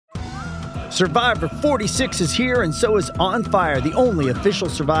Survivor 46 is here, and so is On Fire, the only official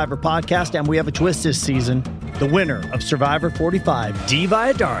Survivor podcast, and we have a twist this season. The winner of Survivor 45, Dee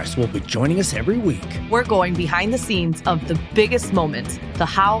Valladares, will be joining us every week. We're going behind the scenes of the biggest moments, the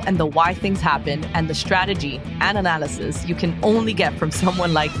how and the why things happen, and the strategy and analysis you can only get from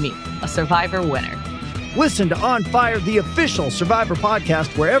someone like me, a Survivor winner. Listen to On Fire, the official Survivor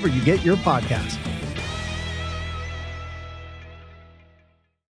podcast, wherever you get your podcasts.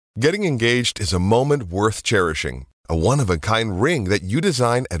 Getting engaged is a moment worth cherishing. A one-of-a-kind ring that you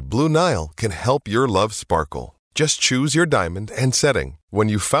design at Blue Nile can help your love sparkle. Just choose your diamond and setting. When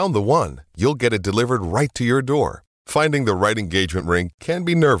you've found the one, you'll get it delivered right to your door. Finding the right engagement ring can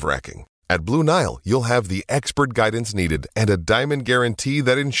be nerve-wracking. At Blue Nile, you'll have the expert guidance needed and a diamond guarantee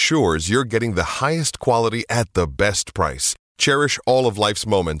that ensures you're getting the highest quality at the best price. Cherish all of life's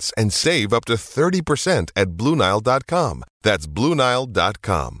moments and save up to 30% at BlueNile.com. That's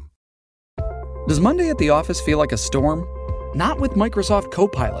BlueNile.com. Does Monday at the office feel like a storm? Not with Microsoft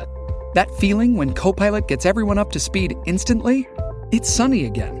Copilot. That feeling when Copilot gets everyone up to speed instantly? It's sunny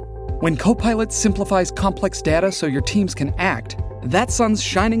again. When Copilot simplifies complex data so your teams can act, that sun's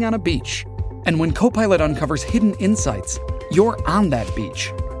shining on a beach. And when Copilot uncovers hidden insights, you're on that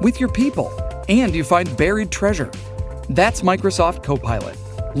beach with your people, and you find buried treasure. That's Microsoft Copilot.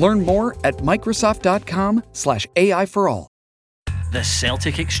 Learn more at Microsoft.com/AI for all. The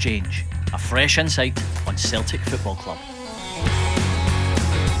Celtic Exchange, a fresh insight on Celtic Football Club.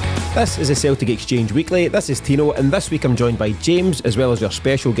 This is a Celtic Exchange Weekly. This is Tino, and this week I'm joined by James, as well as your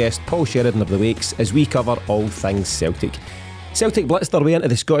special guest Paul Sheridan of the Wakes, as we cover all things Celtic. Celtic blitzed their way into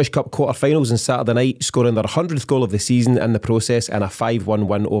the Scottish Cup quarter-finals on Saturday night, scoring their 100th goal of the season in the process in a 5-1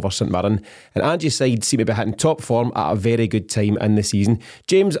 win over St Mirren. And Angie's side seem to be hitting top form at a very good time in the season.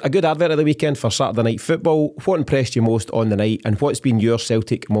 James, a good advert of the weekend for Saturday night football. What impressed you most on the night, and what's been your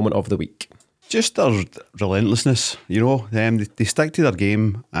Celtic moment of the week? Just their relentlessness, they stick to their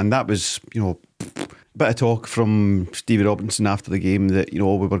game, and that was, a bit of talk from Stevie Robinson after the game that, we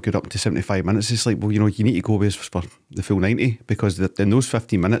were good up to 75 minutes. It's like, well, you need to go with for the full 90, because in those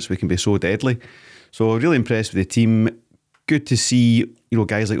 15 minutes we can be so deadly. So really impressed with the team. Good to see,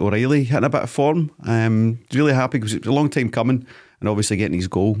 guys like O'Reilly hitting a bit of form. Really happy because it was a long time coming, and obviously getting his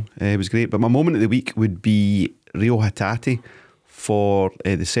goal was great. But my moment of the week would be Rio Hatate for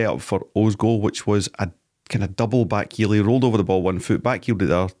the setup for O's goal, which was a kind of double back heel. He rolled over the ball 1 foot, back heeled it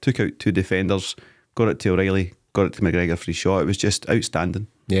there, took out 2 defenders, got it to O'Reilly, got it to McGregor for his shot. It was just outstanding.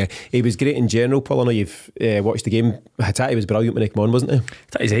 Yeah, he was great in general, Paul. I know you've watched the game. Hatate was brilliant when he came on, wasn't he?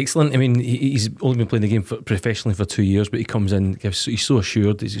 Hatate's excellent. I mean, he's only been playing the game professionally for 2 years, but he comes in, he's so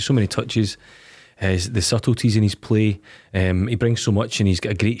assured, he's so many touches, the subtleties in his play, he brings so much, and he's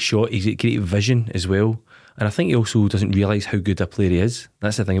got a great shot, he's got great vision as well. And I think he also doesn't realise how good a player he is.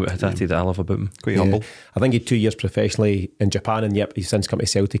 That's the thing about Hatate that I love about him. Quite humble. I think he had 2 years professionally in Japan, and he's since come to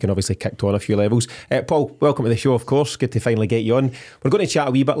Celtic and obviously kicked on a few levels. Paul, welcome to the show, of course. Good to finally get you on. We're going to chat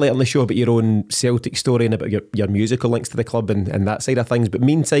a wee bit later on the show about your own Celtic story and about your musical links to the club and that side of things. But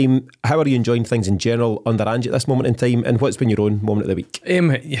meantime, how are you enjoying things in general under Ange at this moment in time, and what's been your own moment of the week?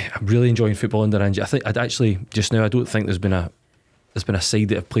 I'm really enjoying football under Ange. I think I don't think there's been a side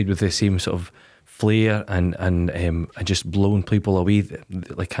that have played with the same sort of flair and just blowing people away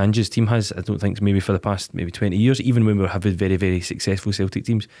like Ange's team has. I don't think maybe for the past 20 years, even when we were having very, very successful Celtic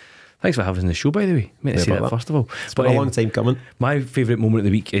teams. Thanks for having us on the show, by the way. I meant to say that first of all. It's been a long time coming. My favourite moment of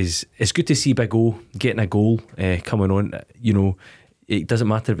the week is, it's good to see Big O getting a goal coming on. It doesn't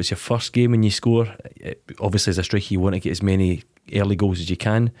matter if it's your first game and you score. Obviously as a striker you want to get as many early goals as you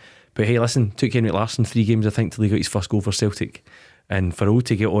can, but hey, listen, took Henrik Larsson 3 games I think till he got his first goal for Celtic. And for O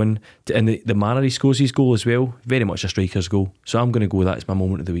to get on, and the manner he scores his goal as well, very much a striker's goal. So I'm going to go with that as my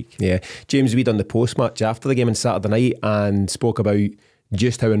moment of the week. Yeah, James, we done the post-match after the game on Saturday night and spoke about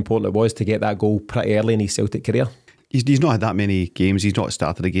just how important it was to get that goal pretty early in his Celtic career. He's not had that many games. He's not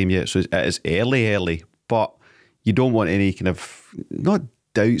started a game yet, so it is early. But you don't want any kind of, not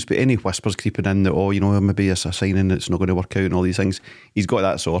doubts, but any whispers creeping in that, maybe it's a signing that's not going to work out and all these things. He's got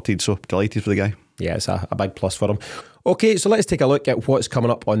that sorted, so delighted for the guy. Yeah, it's a big plus for him. Okay, so let's take a look at what's coming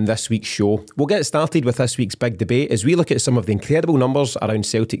up on this week's show. We'll get started with this week's big debate as we look at some of the incredible numbers around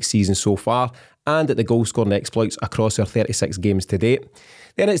Celtic's season so far and at the goal scoring exploits across our 36 games to date.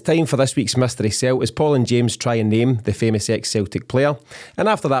 Then it's time for this week's Mystery Celt as Paul and James try and name the famous ex-Celtic player. And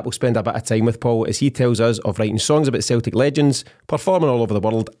after that we'll spend a bit of time with Paul as he tells us of writing songs about Celtic legends, performing all over the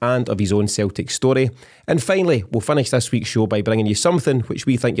world and of his own Celtic story. And finally, we'll finish this week's show by bringing you something which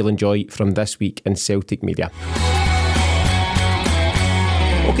we think you'll enjoy from this week in Celtic media.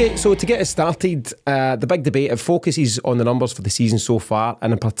 Okay, so to get us started, the big debate, it focuses on the numbers for the season so far,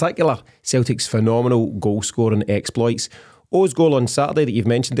 and in particular, Celtic's phenomenal goal scoring exploits. O's goal on Saturday that you've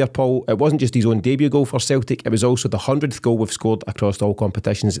mentioned there, Paul, it wasn't just his own debut goal for Celtic, it was also the 100th goal we've scored across all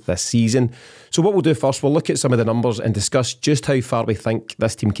competitions this season. So what we'll do first, we'll look at some of the numbers and discuss just how far we think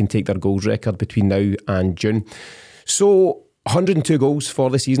this team can take their goals record between now and June. So 102 goals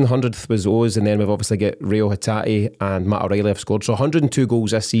for the season, 100th was O's, and then we've obviously got Rio Hatate and Matt O'Reilly have scored. So 102 goals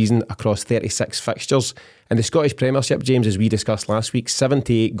this season across 36 fixtures. In the Scottish Premiership, James, as we discussed last week,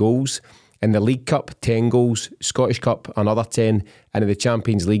 78 goals. In the League Cup, 10 goals. Scottish Cup, another 10. And in the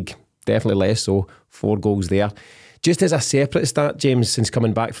Champions League, definitely less, so 4 goals there. Just as a separate stat, James, since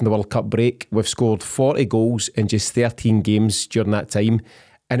coming back from the World Cup break, we've scored 40 goals in just 13 games during that time.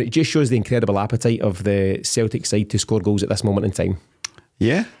 And it just shows the incredible appetite of the Celtic side to score goals at this moment in time.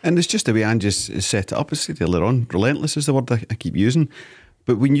 Yeah, and it's just the way Ange's set it up. I said earlier on, relentless is the word I keep using.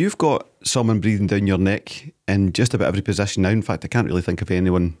 But when you've got someone breathing down your neck in just about every position now, in fact, I can't really think of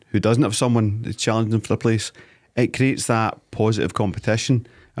anyone who doesn't have someone that's challenging them for their place, it creates that positive competition,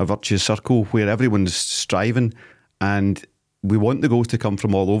 a virtuous circle where everyone's striving, and we want the goals to come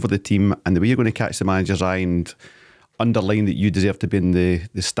from all over the team, and the way you're going to catch the manager's eye and underline that you deserve to be in the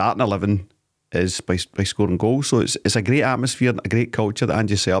starting 11 is by scoring goals. So it's a great atmosphere, a great culture that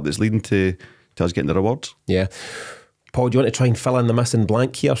Ange set up that's leading to us getting the rewards. Yeah. Paul, do you want to try and fill in the missing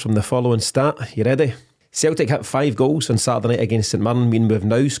blank here from the following stat? You ready? Celtic hit 5 goals on Saturday night against St Mirren, meaning we've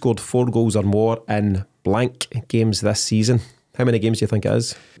now scored 4 goals or more in blank games this season. How many games do you think it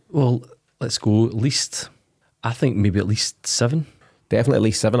is? Well, let's go at least, I think maybe at least 7. Definitely at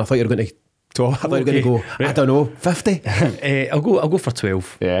least 7. I thought you were going to I thought you were going to go, right. I don't know, 50? I'll go for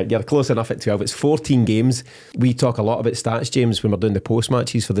 12. Yeah, you're close enough at 12. It's 14 games. We talk a lot about stats, James, when we're doing the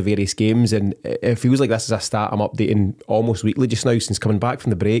post-matches for the various games, and it feels like this is a stat I'm updating almost weekly just now since coming back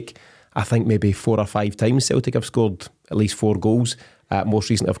from the break. I think maybe 4 or 5 times Celtic have scored at least 4 goals. Most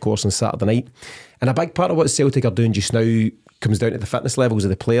recently, of course, on Saturday night. And a big part of what Celtic are doing just now comes down to the fitness levels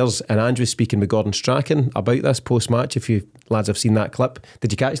of the players. And Andrew was speaking with Gordon Strachan about this post-match. If you lads have seen that clip,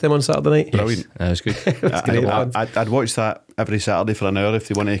 did you catch them on Saturday night? Brilliant. That was good. It was great fun. I'd watch that every Saturday for an hour if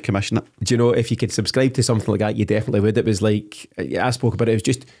they want to commission it. Do you know, if you could subscribe to something like that, you definitely would. It was like, I spoke about it, it was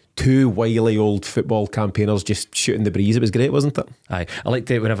just 2 wily old football campaigners just shooting the breeze. It was great, wasn't it? Aye, I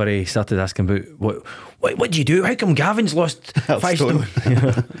liked it whenever he started asking about what do you do? How come Gavin's lost 5 stone?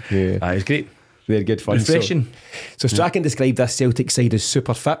 Yeah. Aye, it was great. Very good fun. Refreshing. So Strachan described this Celtic side as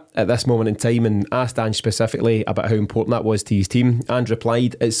super fit at this moment in time and asked Ange specifically about how important that was to his team. Ange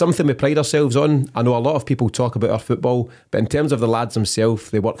replied, "It's something we pride ourselves on. I know a lot of people talk about our football, but in terms of the lads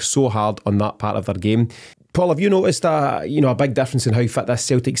themselves, they work so hard on that part of their game." Paul, have you noticed a big difference in how fit this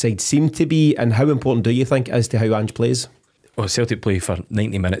Celtic side seemed to be, and how important do you think it is to how Ange plays? Well, Celtic play for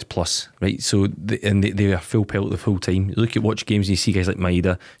 90 minutes plus, right? So they are full pelt the full time. You watch games and you see guys like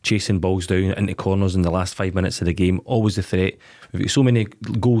Maeda chasing balls down into corners in the last 5 minutes of the game, always the threat. We've got so many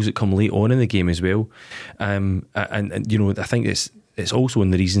goals that come late on in the game as well, and I think it's also one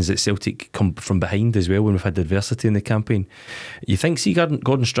of the reasons that Celtic come from behind as well when we've had adversity in the campaign. You think, see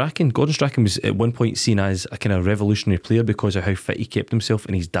Gordon Strachan was at one point seen as a kind of revolutionary player because of how fit he kept himself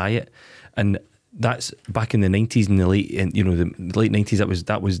and his diet, and that's back in the 90s and the late 90s.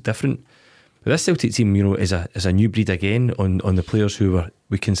 That was different. But this Celtic team, is a new breed again on the players who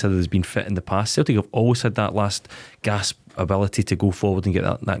we considered as being fit in the past. Celtic have always had that last gasp ability to go forward and get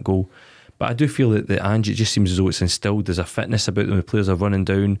that goal. But I do feel that the Ange, it just seems as though it's instilled. There's a fitness about them. The players are running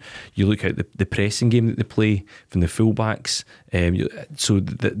down. You look at the pressing game that they play from the fullbacks.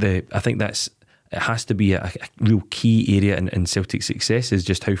 I think it has to be a real key area in Celtic's success is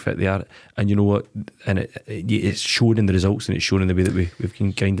just how fit they are. And you know what? And it's shown in the results, and it's shown in the way that we've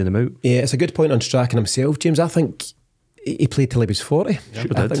been grinding them out. Yeah, it's a good point on Strachan himself, James. I think he played till he was 40. Sure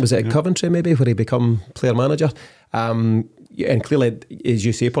I think was it at Coventry maybe where he become player manager. And clearly, as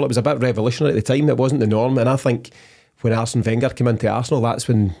you say, Paul, it was a bit revolutionary at the time. It wasn't the norm, and I think when Arsene Wenger came into Arsenal, that's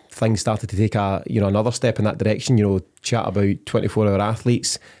when things started to take another step in that direction. Chat about 24-hour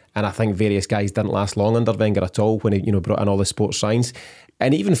athletes. And I think various guys didn't last long under Wenger at all when he brought in all the sports science.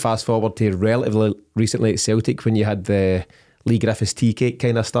 And even fast forward to relatively recently at Celtic when you had the Lee Griffiths tea cake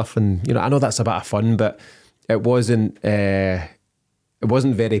kind of stuff. And I know that's a bit of fun, but it wasn't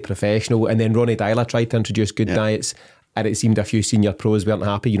very professional. And then Ronnie Dyler tried to introduce good diets, and it seemed a few senior pros weren't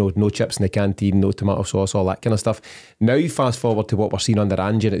happy. No chips in the canteen, no tomato sauce, all that kind of stuff. Now fast forward to what we're seeing under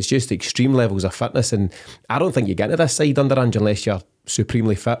Ange, and it's just extreme levels of fitness. And I don't think you get into this side under Ange unless you're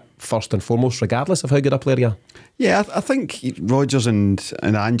supremely fit first and foremost, regardless of how good a player you are. Yeah, I think Rodgers and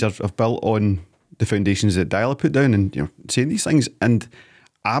Ange have built on the foundations that Dyler put down, and saying these things. And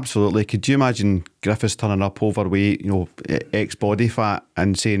Absolutely. Could you imagine Griffiths turning up overweight, ex-body fat,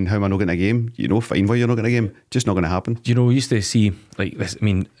 and saying, how am I not getting a game? Fine, why you're not getting a game? Just not going to happen. We used to see like this. I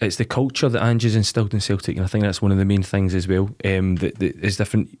mean, it's the culture that Angie's instilled in Celtic, and I think that's one of the main things as well. That is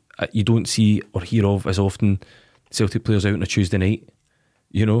different. You don't see or hear of as often Celtic players out on a Tuesday night.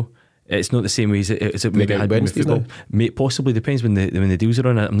 It's not the same way as it maybe had been with football. Possibly depends when the deals are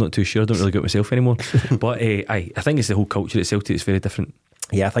on. I'm not too sure. I don't really go it myself anymore. But I think it's the whole culture at Celtic. It's very different.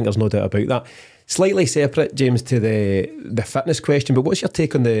 Yeah, I think there's no doubt about that. Slightly separate, James, to the fitness question, but what's your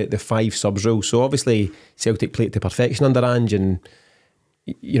take on the 5 subs rule? So obviously Celtic play it to perfection under Ange, and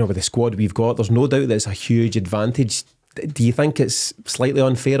with the squad we've got, there's no doubt that it's a huge advantage. Do you think it's slightly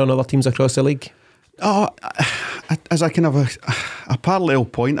unfair on other teams across the league? Oh, as a kind of a parallel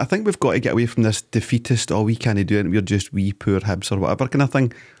point, I think we've got to get away from this defeatist, we can't do it, we're just wee poor Hibs or whatever kind of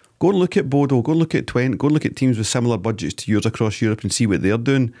thing. Go and look at Bodo, go and look at Twente, go and look at teams with similar budgets to yours across Europe and see what they're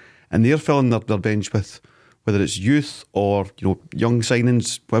doing. And they're filling their bench with, whether it's youth or young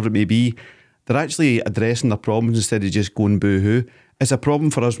signings, whatever it may be, they're actually addressing their problems instead of just going boo-hoo. It's a problem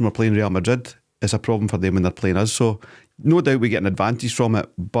for us when we're playing Real Madrid. It's a problem for them when they're playing us. So no doubt we get an advantage from it,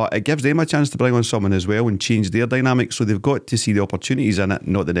 but it gives them a chance to bring on someone as well and change their dynamic. So they've got to see the opportunities in it,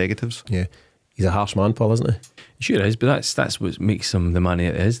 not the negatives. Yeah. He's a harsh man, Paul, isn't he? Sure is, but that's what makes him the man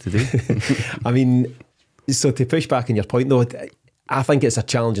it is today. I mean, so to push back on your point though, I think it's a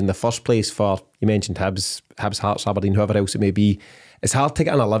challenge in the first place for, you mentioned Hibs, Hearts, Aberdeen, whoever else it may be. It's hard to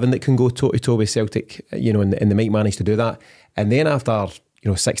get an 11 that can go toe-to-toe with Celtic, and they might manage to do that. And then after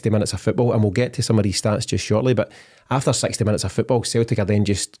 60 minutes of football, and we'll get to some of these stats just shortly, but after 60 minutes of football, Celtic are then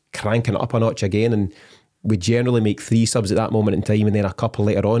just cranking it up a notch again, and we generally make 3 subs at that moment in time and then a couple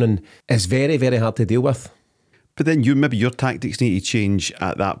later on, and it's very, very hard to deal with. But then maybe your tactics need to change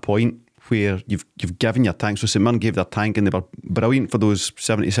at that point where you've given your tank. So St Mirren gave their tank and they were brilliant for those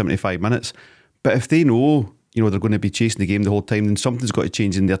 70-75 minutes. But if they know they're going to be chasing the game the whole time, then something's got to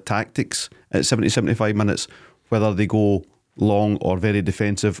change in their tactics at 70-75 minutes, whether they go long or very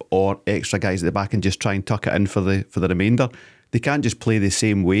defensive or extra guys at the back and just try and tuck it in for the remainder. They can't just play the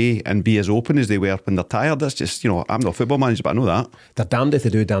same way and be as open as they were when they're tired. That's just, I'm not a football manager, but I know that. They're damned if they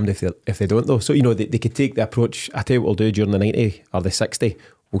do, damned if they don't though. So, they could take the approach, I tell you what we'll do during the 90 or the 60,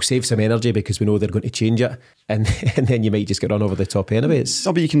 we'll save some energy because we know they're going to change it, and then you might just get run over the top anyway.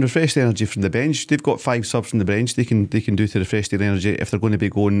 No, but you can refresh the energy from the bench. They've got 5 subs from the bench they can do to refresh their energy if they're going to be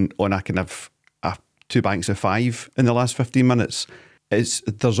going on a kind of 2 banks of 5 in the last 15 minutes.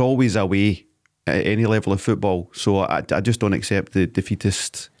 There's always a way at any level of football, so I just don't accept the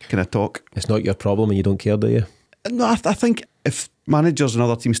defeatist kind of talk. It's not your problem and you don't care, do you? No, I think if managers and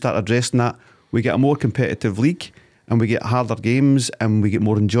other teams start addressing that, we get a more competitive league and we get harder games and we get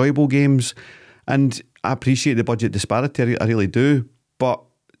more enjoyable games. And I appreciate the budget disparity, I really do, but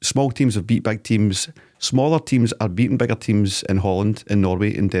small teams have beat big teams. Smaller teams are beating bigger teams in Holland, in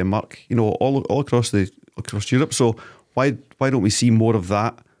Norway, in Denmark, all across Europe. So why don't we see more of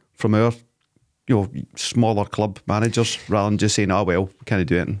that from our smaller club managers rather than just saying, we can't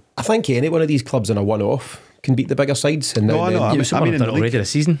do it? I think any one of these clubs in a one-off can beat the bigger sides. And I mean in the already this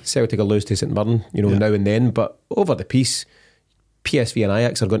season. Celtic will lose to St Mirren, now and then, but over the piece, PSV and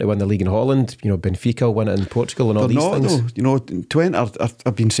Ajax are going to win the league in Holland. Benfica will win it in Portugal and all these things. Twente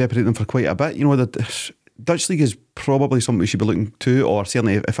have been separating them for quite a bit. The Dutch league is probably something we should be looking to, or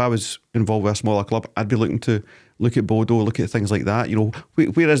certainly if I was involved with a smaller club, I'd be looking to look at Bodo, look at things like that.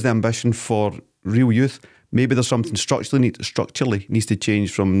 Where is the ambition for real youth? Maybe there's something structurally needs to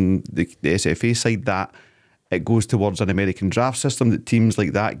change from the SFA side, that it goes towards an American draft system, that teams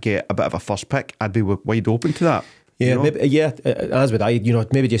like that get a bit of a first pick. I'd be wide open to that. Yeah, as would I.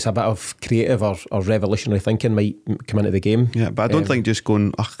 Maybe just a bit of creative or revolutionary thinking might come into the game. Yeah, but I don't think just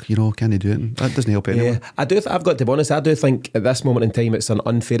going, can I do it? That doesn't help anyone. Yeah, I've got to be honest, I do think at this moment in time it's an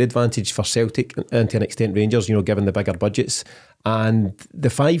unfair advantage for Celtic and to an extent Rangers, given the bigger budgets. And the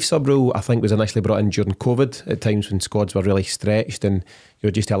 5 sub rule, I think, was initially brought in during COVID at times when squads were really stretched and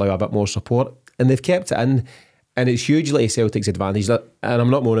just to allow a bit more support. And they've kept it in, and it's hugely Celtic's advantage. And I'm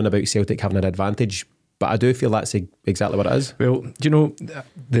not moaning about Celtic having an advantage, but I do feel that's exactly what it is. Well,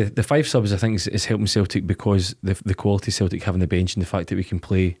 the 5 subs I think is helping Celtic because the quality Celtic have on the bench and the fact that we can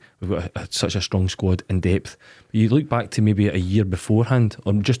play, we've got such a strong squad in depth. But you look back to maybe a year beforehand,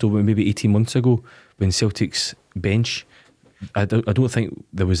 or just over maybe 18 months ago, when Celtic's bench, I don't think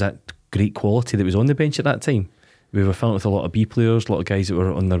there was that great quality that was on the bench at that time. We were filling with a lot of B players, a lot of guys that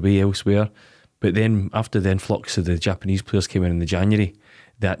were on their way elsewhere. But then after the influx of the Japanese players came in the January,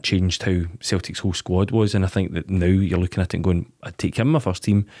 that changed how Celtic's whole squad was. And I think that now you're looking at it and going, I'd take him in my first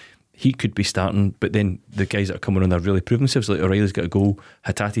team he could be starting, but then the guys that are coming on are really proving themselves. Like O'Reilly's got a goal,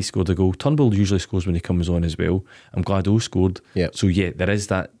 Hatate scored a goal, Turnbull usually scores when he comes on as well, and Gladwell scored. So there is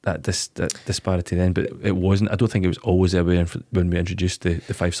that disparity then, but it wasn't. I don't think it was always there when we introduced the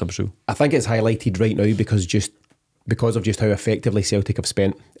 5 subs rule. I think it's highlighted right now because of just how effectively Celtic have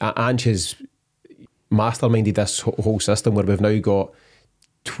spent. Ange has masterminded this whole system where we've now got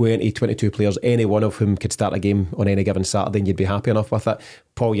 20, 22 players, any one of whom could start a game on any given Saturday and you'd be happy enough with it.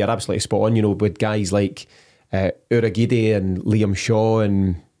 Paul, you're absolutely spot on, with guys like Uragide and Liam Shaw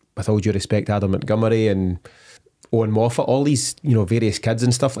and, with all due respect, Adam Montgomery and Owen Moffat, all these, various kids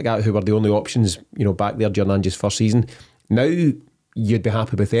and stuff like that who were the only options, back there during Ange's first season. Now you'd be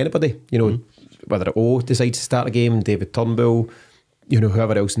happy with anybody, whether O decides to start a game, David Turnbull,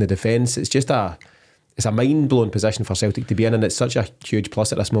 whoever else in the defence. It's a mind-blowing position for Celtic to be in, and it's such a huge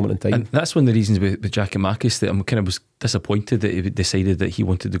plus at this moment in time. And that's one of the reasons with Giakoumakis that I'm kind of was disappointed that he decided that he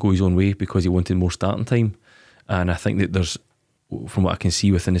wanted to go his own way because he wanted more starting time. And I think that there's, from what I can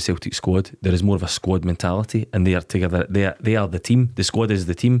see within the Celtic squad, there is more of a squad mentality, and they are together. They are the team. The squad is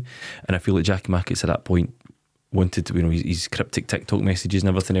the team, and I feel like Giakoumakis at that point wanted to, his cryptic TikTok messages and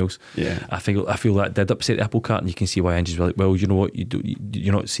everything else. Yeah, I feel that did upset the apple cart, and you can see why Ange's like, well, you know what,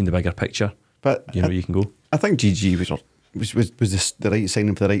 you're not seeing the bigger picture. But you can go. I think GG was the right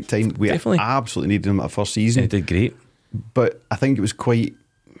signing for the right time. We Definitely. absolutely needed him at our first season. And he did great. But I think it was quite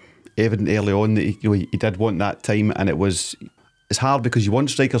evident early on that he did want that time, and it's hard because you want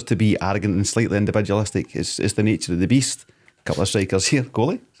strikers to be arrogant and slightly individualistic. It's the nature of the beast. A couple of strikers here,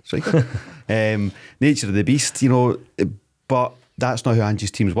 goalie, striker. Nature of the beast, but that's not how Ange's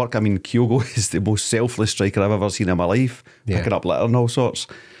teams work. I mean, Kyogo is the most selfless striker I've ever seen in my life, picking up litter and all sorts.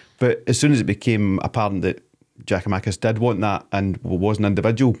 But as soon as it became apparent that Giakoumakis did want that and was an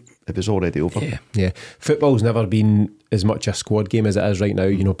individual, it was already over. Yeah. Football's never been as much a squad game as it is right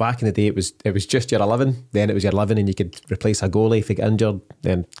now. Back in the day, it was just your 11. Then it was your 11, and you could replace a goalie if you get injured.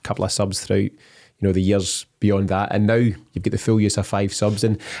 Then a couple of subs throughout, the years beyond that. And now you've got the full use of 5 subs.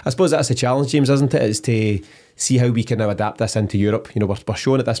 And I suppose that's a challenge, James, isn't it? Is to see how we can now adapt this into Europe. We're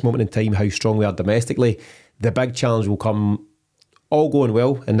showing at this moment in time how strong we are domestically. The big challenge will come, all going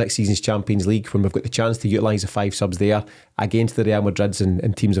well, in next season's Champions League, when we've got the chance to utilise the 5 subs there against the Real Madrids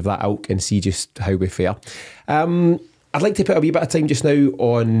and teams of that ilk, and see just how we fare. I'd like to put a wee bit of time just now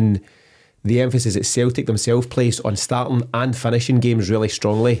on the emphasis that Celtic themselves place on starting and finishing games really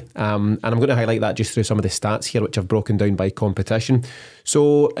strongly. And I'm going to highlight that just through some of the stats here, which I've broken down by competition.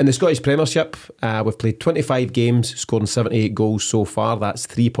 So in the Scottish Premiership, we've played 25 games, scoring 78 goals so far. That's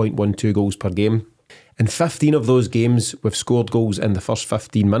 3.12 goals per game. In 15 of those games, we've scored goals in the first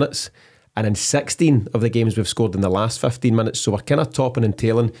 15 minutes. And in 16 of the games, we've scored in the last 15 minutes. So we're kind of topping and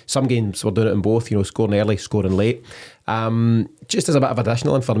tailing. Some games we're doing it in both, scoring early, scoring late. Just as a bit of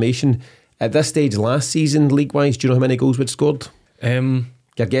additional information, at this stage last season, league-wise, do you know how many goals we'd scored?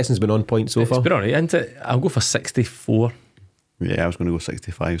 Your guessing's been on point so far. It's been alright, isn't it? I'll go for 64. Yeah, I was going to go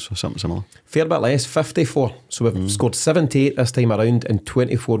 65, so something similar. Fair bit less, 54. So we've scored 78 this time around and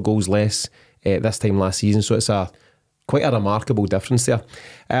 24 goals less this time last season. So it's quite a remarkable difference there.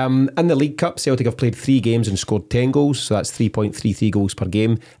 In the League Cup, Celtic have played 3 games and scored 10 goals, so that's 3.33 goals per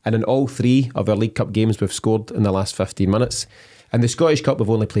game. And in all 3 of our League Cup games, we've scored in the last 15 minutes. In the Scottish Cup, we've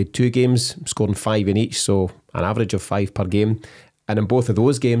only played 2 games, scoring 5 in each, so an average of 5 per game. And in both of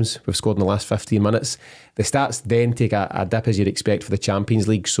those games, we've scored in the last 15 minutes. The stats then take a dip, as you'd expect, for the Champions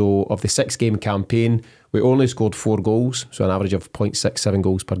League. So of the 6-game campaign, we only scored 4 goals, so an average of 0.67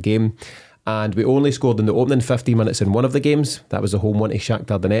 goals per game. And we only scored in the opening 15 minutes in one of the games. That was the home one to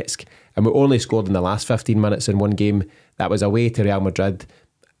Shakhtar Donetsk. And we only scored in the last 15 minutes in one game. That was away to Real Madrid.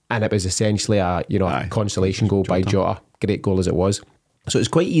 And it was essentially a consolation goal by Jota. Great goal as it was. So it's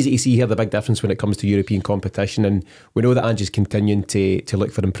quite easy to see here the big difference when it comes to European competition, and we know that Ange is continuing to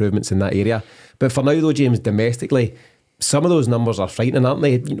look for improvements in that area. But for now though, James, domestically, some of those numbers are frightening, aren't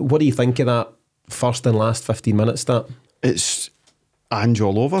they? What do you think of that first and last 15 minutes stat? It's Ange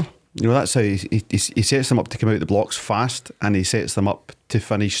all over. That's how he sets them up to come out the blocks fast, and he sets them up to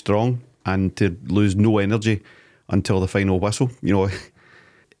finish strong and to lose no energy until the final whistle.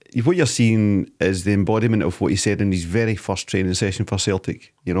 What you're seeing is the embodiment of what he said in his very first training session for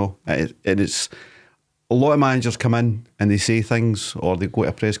Celtic. And it's a lot of managers come in and they say things, or they go to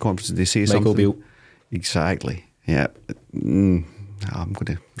a press conference and they say Michael something. Beale. Exactly. Yeah. I'm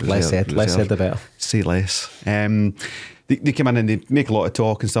going to less said the better. Say less. They come in and they make a lot of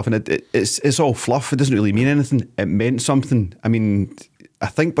talk and stuff, and it's all fluff. It doesn't really mean anything. It meant something. I mean, I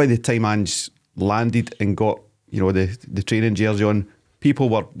think by the time Ange landed and got the training jersey on, people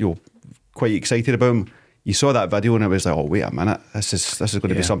were quite excited about him. you saw that video and it was like, oh wait a minute, this is going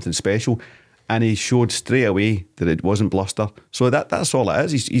to be something special. And he showed straight away that it wasn't bluster. So that's all it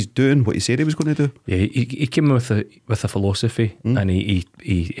is. He's doing what he said he was going to do. Yeah, he came in with a philosophy, and he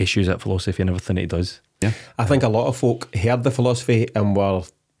issues that philosophy in everything that he does. Yeah, I think a lot of folk heard the philosophy and were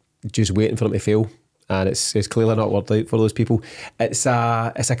just waiting for him to fail, and it's clearly not worked out for those people. It's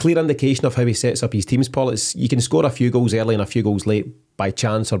a clear indication of how he sets up his teams, Paul. You can score a few goals early and a few goals late by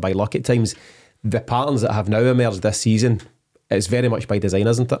chance or by luck at times. The patterns that have now emerged this season, it's very much by design,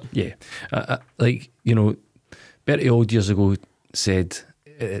 isn't it? Yeah. Bertie old years ago said,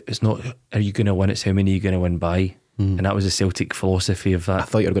 it's not are you going to win, it's how many are you going to win by. And that was the Celtic philosophy of that. I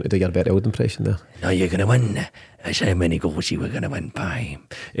thought you were going to do your Bertie Old impression there. No, you're going to win, it's how many goals you were going to win by.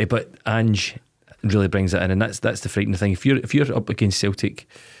 But Ange really brings that in, and that's the frightening thing. If you're up against Celtic,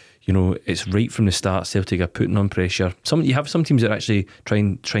 it's right from the start. Celtic are putting on pressure. You have some teams that actually try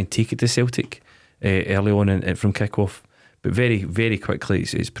and take it to Celtic early on and from kick-off. But very, very quickly,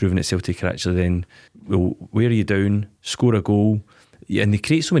 it's proven that Celtic are actually then, well, wear you down, score a goal. Yeah, and they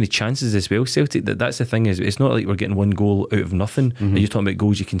create so many chances as well, Celtic. That's the thing, is it's not like we're getting one goal out of nothing. Mm-hmm. You're talking about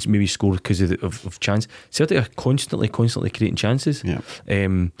goals you can maybe score because of chance. Celtic are constantly creating chances. Yeah.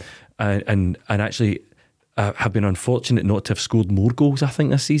 And actually have been unfortunate not to have scored more goals, I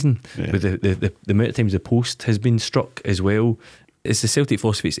think, this season. Yeah. With the amount of times the post has been struck as well. It's the Celtic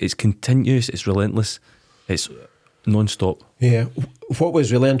philosophy. It's continuous, it's relentless, it's non-stop. Yeah. What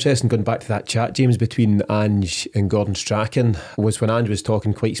was really interesting, going back to that chat, James, between Ange and Gordon Strachan, was when Ange was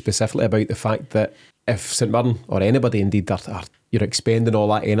talking quite specifically about the fact that if St Mirren, or anybody indeed, you're expending all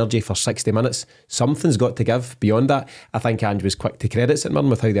that energy for 60 minutes, something's got to give beyond that. I think Ange was quick to credit St Mirren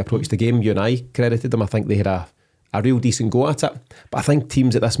with how they approached the game. You and I credited them. I think they had a real decent go at it. But I think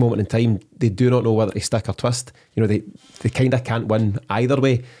teams at this moment in time, they do not know whether to stick or twist. They kind of can't win either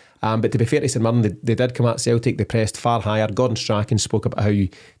way. But to be fair to St Mirren, they did come at Celtic. They pressed far higher. Gordon Strachan spoke about how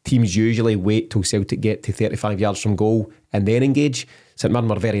teams usually wait till Celtic get to 35 yards from goal and then engage. St Mirren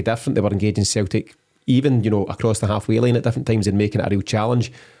were very different. They were engaging Celtic even across the halfway line at different times and making it a real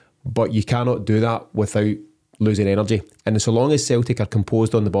challenge. But you cannot do that without losing energy. And so long as Celtic are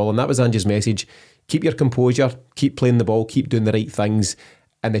composed on the ball, and that was Ange's message, keep your composure, keep playing the ball, keep doing the right things,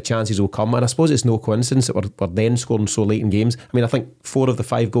 and the chances will come. And I suppose it's no coincidence that we're then scoring so late in games. I mean, I think 4 of the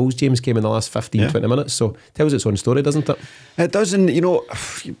 5 goals, James, came in the last 15-20 minutes, so tells its own story, doesn't it? It does. And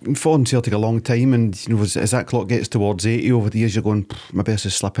you've been following Celtic a long time, and as that clock gets towards 80 over the years, you're going, maybe this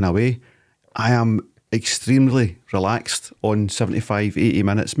is slipping away. I am extremely relaxed on 75, 80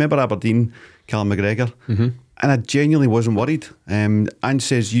 minutes. Remember Aberdeen, Callum McGregor? Mm-hmm. And I genuinely wasn't worried. Ange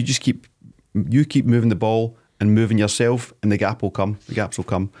says you just keep moving the ball and moving yourself, and the gaps will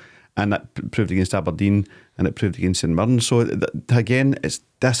come. And that proved against Aberdeen, and it proved against St Mirren. So again, it's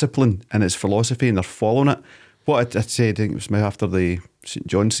discipline and it's philosophy, and they're following it. What I said, I think it was after the St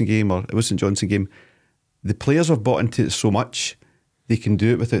Johnstone game, the players have bought into it so much they can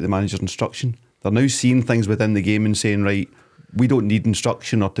do it without the manager's instruction. They're now seeing things within the game and saying, right, we don't need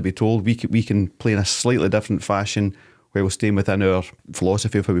instruction or to be told. We can play in a slightly different fashion where we're staying within our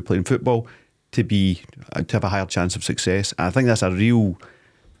philosophy of how we play in football to have a higher chance of success. And I think that's a real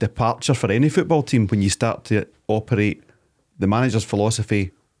departure for any football team when you start to operate the manager's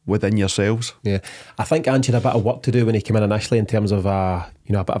philosophy within yourselves. Yeah, I think Ange had a bit of work to do when he came in initially in terms of a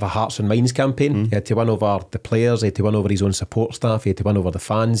bit of a hearts and minds campaign. He had to win over the players, he had to win over his own support staff, he had to win over the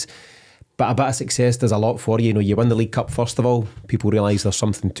fans. But a bit of success does a lot for you. You win the League Cup first of all. People realise there's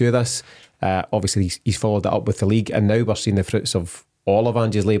something to this. Obviously, he's followed it up with the league, and now we're seeing the fruits of all of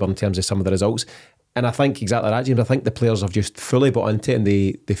Ange's labour in terms of some of the results. And I think exactly that, James. I think the players have just fully bought into it, and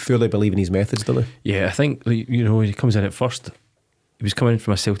they fully believe in his methods, don't they? Yeah, I think he comes in at first. He was coming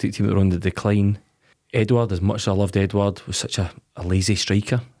from a Celtic team that were on the decline. Edward, as much as I loved Edward, was such a lazy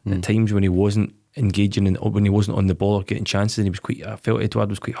striker at times when he wasn't engaging and when he wasn't on the ball or getting chances, and I felt Edward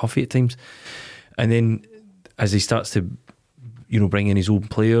was quite huffy at times. And then as he starts to bring in his own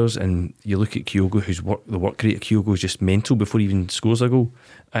players, and you look at Kyogo, the work rate of Kyogo is just mental before he even scores a goal,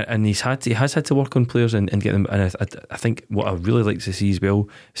 and he has had to work on players and get them. And I think what I really like to see as well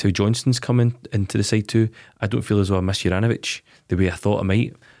is how Johnston's coming into the side too. I don't feel as though I miss Juranovic the way I thought I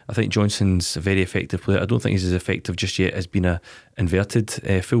might. I think Johnston's a very effective player. I don't think he's as effective just yet as being a inverted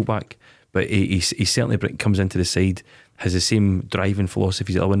fullback, but he certainly comes into the side, has the same driving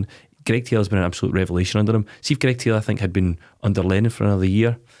philosophy as Owen. Greg Taylor's been an absolute revelation under him. See, if Greg Taylor, I think, had been under Lennon for another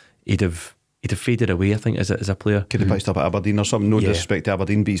year, he'd have faded away, I think, as a player. Could have pitched up at Aberdeen or something. No disrespect to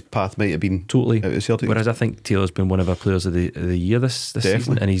Aberdeen, but his path might have been totally out of Celtic. Whereas I think Taylor's been one of our players of the year this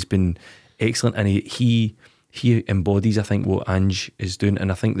season, and he's been excellent. And he he embodies, I think, what Ange is doing,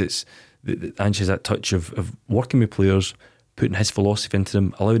 and I think that Ange has that touch of working with players, putting his philosophy into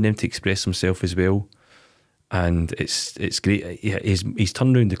them, allowing them to express themselves as well, and it's great. Yeah, he's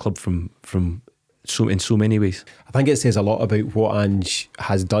turned around the club from in so many ways. I think it says a lot about what Ange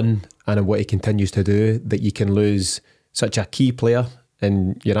has done and what he continues to do, that you can lose such a key player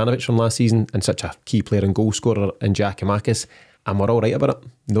in Juranovic from last season and such a key player and goal scorer in Giakoumakis, and we're all right about it.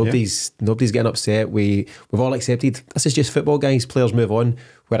 Nobody's getting upset. We've all accepted this is just football, guys. Players move on.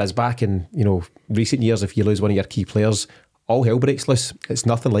 Whereas back in recent years, if you lose one of your key players, all hell breaks loose. It's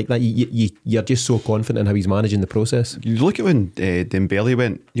nothing like that. You're just so confident in how he's managing the process. You look at when Dembele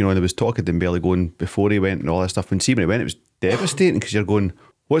went, and there was talk of Dembele going before he went and all that stuff. When he went, it was devastating because you're going,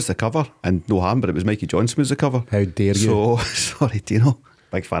 what's the cover? And no harm, but it was Mikey Johnson was the cover. How dare you? So, sorry, Dino.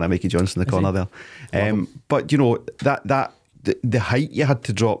 Big fan of Mikey Johnson in the corner there. But, the height you had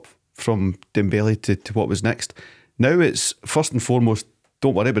to drop from Dembele to what was next. Now it's first and foremost,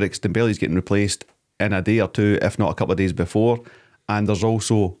 don't worry about it, because Dembele's getting replaced in a day or two, if not a couple of days before. And there's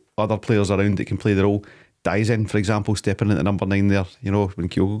also other players around that can play the role. Dyson, for example, stepping into number 9 there, when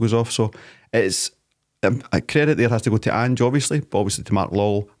Kyogo goes off. So it's a credit there has to go to Ange, obviously, but obviously to Mark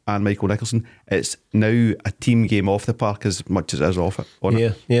Lawwell and Michael Nicholson. It's now a team game off the park as much as it is off it.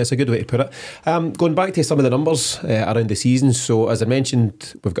 Yeah, it's a good way to put it. Going back to some of the numbers around the season. So as I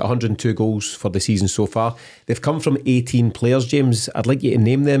mentioned, we've got 102 goals for the season so far. They've come from 18 players, James. I'd like you to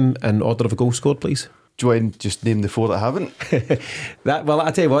name them in order of a goal scored, please. Do you want to just name the 4 that haven't? Well, I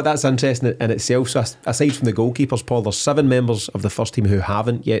tell you what, that's interesting in itself. So aside from the goalkeepers, Paul, there's 7 members of the first team who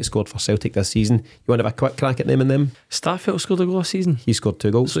haven't yet scored for Celtic this season. You want to have a quick crack at naming them? Starfelt scored a goal this season. He scored 2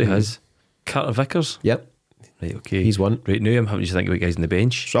 goals. So he has. Carter Vickers. Yep. Right, okay. He's one. Right, now I'm having to think about guys on the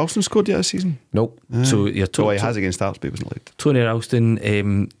bench. Ralston scored yet this season? Nope. So you're he has against Hearts, but he wasn't allowed. Tony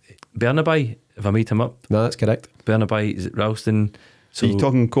Ralston, Bernaby, if I made him up. No, that's correct. Bernaby, Ralston. So you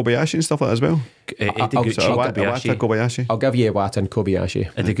talking Kobayashi and stuff like that as well? Kobayashi. Kobayashi. I'll give you Iwata and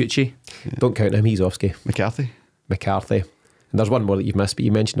Kobayashi. Ideguchi. Yeah. Don't count him, he's off-ski. McCarthy. And there's one more that you've missed, but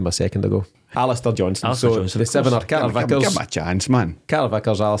you mentioned him a second ago. Alistair Johnson. Johnson, the 7 are Carter Vickers. Give him a chance, man. Carter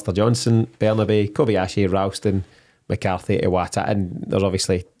Vickers, Alistair Johnson, Bernaby, Kobayashi, Ralston, McCarthy, Iwata, and there's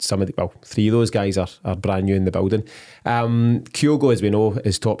obviously 3 of those guys are brand new in the building. Kyogo, as we know,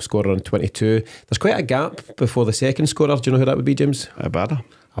 is top scorer on 22. There's quite a gap before the second scorer. Do you know who that would be, James?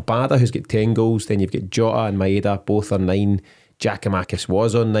 Abada, who's got 10 goals. Then you've got Jota and Maeda, both on 9. Giakoumakis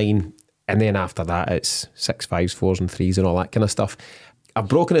was on 9. And then after that, it's 6, 5s, 4s and 3s and all that kind of stuff. I've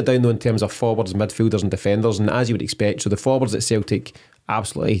broken it down though in terms of forwards, midfielders and defenders, and as you would expect, so the forwards at Celtic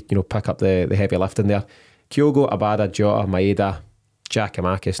absolutely pick up the heavy lifting there. Kyogo, Abada, Jota, Maeda,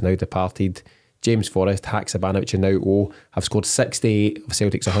 Giakoumakis, now departed, James Forrest, Haksabanovic and now O have scored 68 of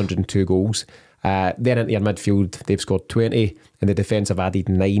Celtic's 102 goals. Then into your midfield, they've scored 20, and the defence have added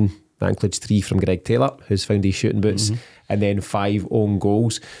 9. That includes 3 from Greg Taylor, who's found his shooting boots, and then 5 own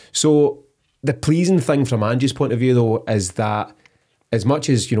goals. So the pleasing thing from Ange's point of view, though, is that as much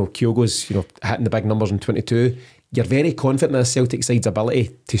as Kyogo's hitting the big numbers in 22, you're very confident in a Celtic side's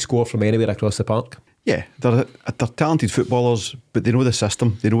ability to score from anywhere across the park. Yeah, they're talented footballers, but they know the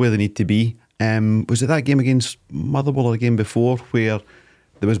system. They know where they need to be. Was it that game against Motherwell or the game before where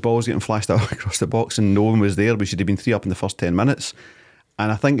there was balls getting flashed out across the box and no one was there? We should have been 3 up in the first 10 minutes.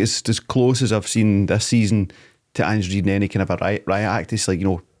 And I think it's as close as I've seen this season to Ange reading any kind of a riot act. It's like,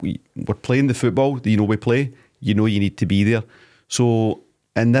 we're playing the football that we play. You need to be there. So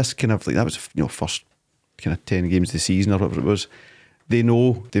in this kind of, that was first kind of 10 games of the season or whatever it was, they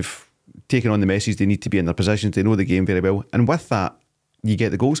know they've taken on the message. They need to be in their positions. They know the game very well. And with that, you get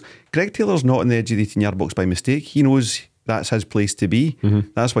the goals. Greg Taylor's not on the edge of the 18-yard box by mistake. He knows that's his place to be.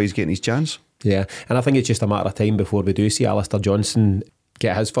 That's why he's getting his chance. Yeah, and I think it's just a matter of time before we do see Alistair Johnson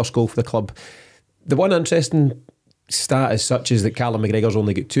get his first goal for the club. The one interesting stat as such is that Callum McGregor's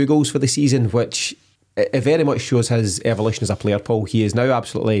only got 2 goals for the season, which it very much shows his evolution as a player, Paul. He is now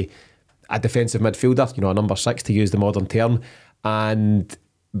absolutely a defensive midfielder, a number 6 to use the modern term. And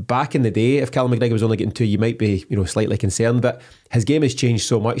back in the day, if Callum McGregor was only getting 2, you might be slightly concerned, but his game has changed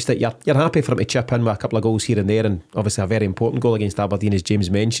so much that you're happy for him to chip in with a couple of goals here and there, and obviously a very important goal against Aberdeen, as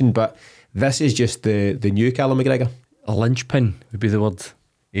James mentioned. But this is just the new Callum McGregor. A linchpin would be the word.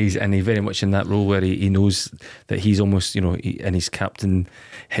 He's very much in that role where he knows that he's almost, and he's captain.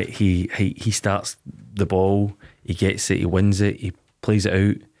 He starts the ball, he gets it, he wins it, he plays it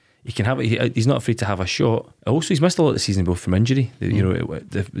out. He can have it. He's not afraid to have a shot. Also, he's missed a lot of the season both from injury.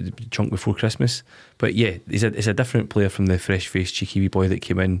 The chunk before Christmas. But yeah, he's a different player from the fresh-faced cheeky wee boy that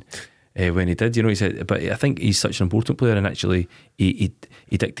came in when he did. He said, but I think he's such an important player, and actually he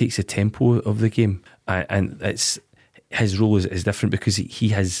dictates the tempo of the game, and it's his role is different because he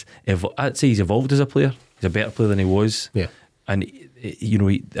has. I'd say he's evolved as a player. He's a better player than he was. Yeah, and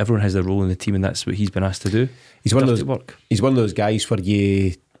everyone has their role in the team, and that's what he's been asked to do. He's one of those guys where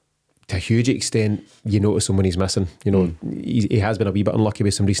you, to a huge extent, you notice him when he's missing. He has been a wee bit unlucky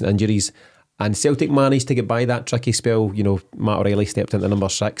with some recent injuries, and Celtic managed to get by that tricky spell. Matt O'Reilly stepped into number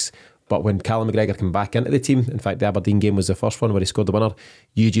 6, but when Callum McGregor came back into the team, in fact the Aberdeen game was the first one where he scored the winner,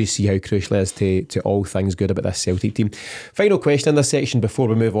 you just see how crucial it is to all things good about this Celtic team. Final question in this section before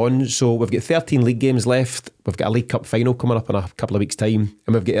we move on. So we've got 13 league games left, we've got a League Cup final coming up in a couple of weeks' time,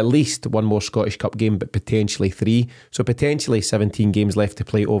 and we've got at least one more Scottish Cup game, but potentially 3, so potentially 17 games left to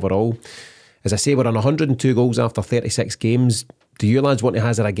play overall. As I say, we're on 102 goals after 36 games. Do you lads want to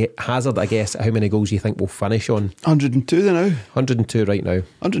hazard a guess at how many goals you think we'll finish on? 102 now. 102 right now.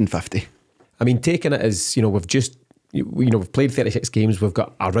 150. I mean, taking it as, we've played 36 games, we've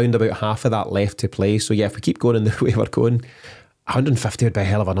got around about half of that left to play. So yeah, if we keep going in the way we're going, 150 would be a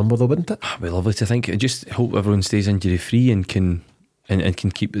hell of a number though, wouldn't it? It'd be lovely to think. I just hope everyone stays injury free and can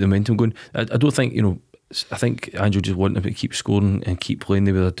keep the momentum going. I don't think, I think Andrew just wanting to keep scoring and keep playing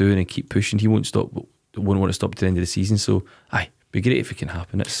the way they're doing and keep pushing. He won't want to stop to the end of the season. So be great if it can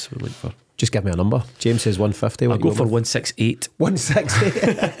happen. It's what we're looking for. Just give me a number. James says 150. I'll go for 168.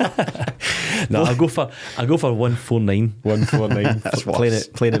 168. No, I'll go for 149. 149. That's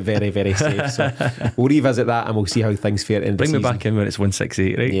playing it very, very safe. So we'll revisit that and we'll see how things fare in the season. Bring me back in when it's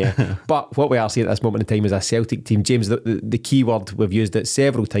 168, right? Yeah. But what we are seeing at this moment in time is a Celtic team. James, the key word, we've used it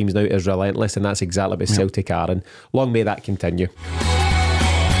several times now, is relentless, and that's exactly what Celtic are, and long may that continue.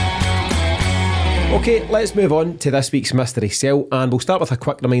 Okay, let's move on to this week's Mystery Celt, and we'll start with a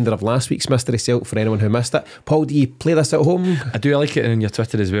quick reminder of last week's Mystery Celt for anyone who missed it. Paul, do you play this at home? I do. I like it on your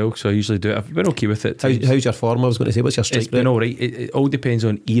Twitter as well, so I usually do it. I've been okay with it. How's your form? I was going to say, what's your strike rate? It's been alright. It all depends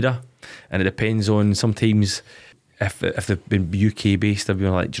on era, and it depends on sometimes if they've been UK based, I've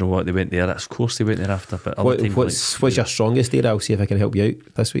been like, do you know what, they went there. Of course they went there after. But what's your strongest era? I'll see if I can help you out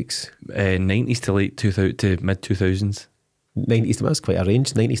this week's. 90s to late 2000 to mid 2000s. 90s to, that's quite a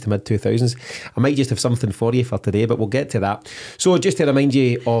range, 90s to mid 2000s. I might just have something for you for today, but we'll get to that. So just to remind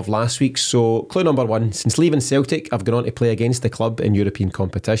you of last week, so clue number 1, since leaving Celtic I've gone on to play against the club in European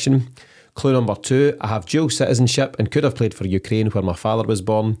competition. Clue number 2, I have dual citizenship and could have played for Ukraine where my father was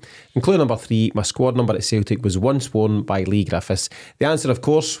born. And clue number 3, my squad number at Celtic was once worn by Lee Griffiths. The answer, of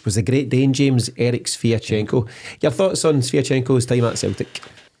course, was the Great Dane James Eric Sviatchenko. Your thoughts on Sviatchenko's time at Celtic?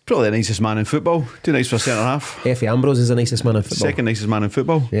 Probably the nicest man in football. Too nice for a centre half. Effie Ambrose is the nicest man in football. Second nicest man in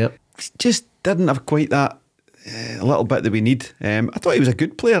football. Yeah. Just didn't have quite that little bit that we need. I thought he was a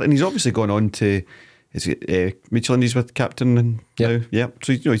good player, and he's obviously gone on to Michelin. He's with captain and now. Yeah.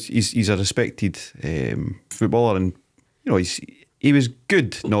 So he's a respected footballer, and he was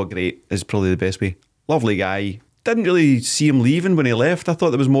good, not great. Is probably the best way. Lovely guy. Didn't really see him leaving when he left. I thought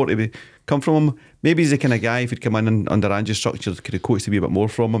there was more to come from him. Maybe he's the kind of guy, if he'd come in under Ange's structure, could have coached to be a bit more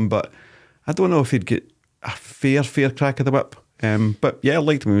from him, but I don't know if he'd get a fair crack of the whip. But yeah, I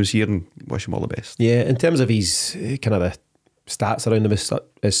liked him when he was here and wish him all the best. Yeah, in terms of his kind of the stats around him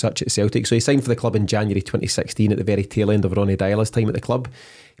as such at Celtic, so he signed for the club in January 2016 at the very tail end of Ronnie Dyla's time at the club.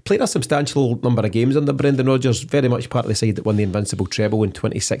 He played a substantial number of games under Brendan Rodgers, very much part of the side that won the Invincible treble in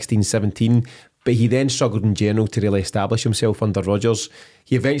 2016-17, but he then struggled in general to really establish himself under Rodgers.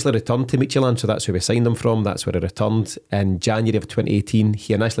 He eventually returned to Michelin, so that's where we signed him from. That's where he returned in January of 2018.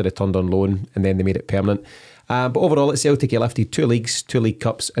 He initially returned on loan and then they made it permanent. But overall at Celtic he lifted 2 leagues, 2 League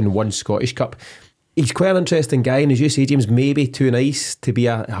Cups and 1 Scottish Cup. He's quite an interesting guy, and as you say, James, maybe too nice to be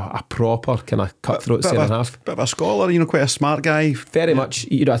a proper kind of cutthroat centre half. Bit of a scholar, quite a smart guy. Very much.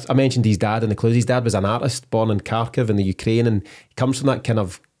 I mentioned his dad in the clues. His dad was an artist born in Kharkiv in the Ukraine, and he comes from that kind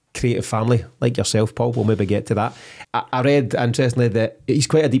of creative family like yourself, Paul. We'll maybe get to that. I read, interestingly, that he's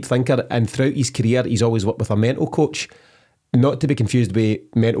quite a deep thinker, and throughout his career he's always worked with a mental coach, not to be confused with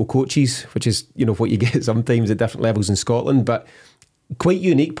mental coaches, which is what you get sometimes at different levels in Scotland, but quite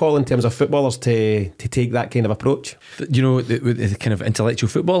unique, Paul, in terms of footballers to take that kind of approach. The kind of intellectual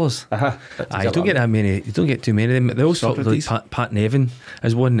footballers. You don't get that many. You don't get too many of them. They also talk like Pat Nevin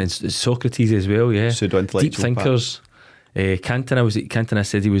as one, and Socrates as well. Yeah, deep thinkers. Cantona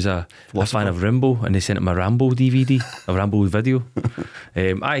said he was a fan of Rimbaud, and they sent him a Rambo DVD, a Rambo video.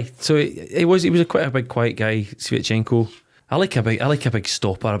 So he was quite a big quiet guy, Sviatchenko. I like a big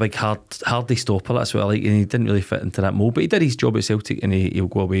stopper, a big hardy stopper. That's what I like, and he didn't really fit into that mould. But he did his job at Celtic, and he'll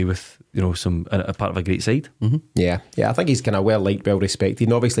go away with a part of a great side. Mm-hmm. Yeah. I think he's kind of well liked, well respected.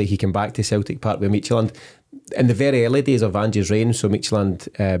 And obviously he came back to Celtic part with Michelin. in the very early days of Ange's reign, so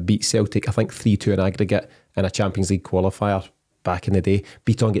Midtjylland beat Celtic, I think 3-2 in aggregate in a Champions League qualifier back in the day.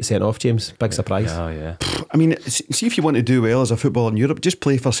 Beaton gets sent off, James. Big surprise. Oh, yeah. I mean, see if you want to do well as a footballer in Europe, just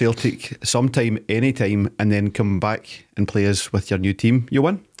play for Celtic sometime, anytime, and then come back and play us with your new team. You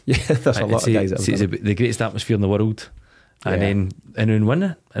win. Yeah, there's a lot of guys that have done it. The greatest atmosphere in the world. And then win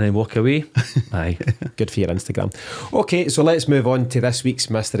it and then walk away. Aye. Good for your Instagram. Okay, so let's move on to this week's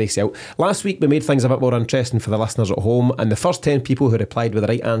Mystery Celt. Last week we made things a bit more interesting for the listeners at home, and the first 10 people who replied with the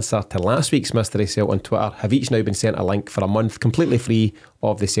right answer to last week's Mystery Celt on Twitter have each now been sent a link for a month completely free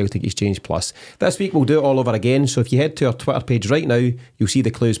of the Celtic Exchange Plus. This week we'll do it all over again, so if you head to our Twitter page right now, you'll see the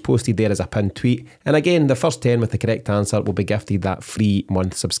clues posted there as a pinned tweet, and again, the first 10 with the correct answer will be gifted that free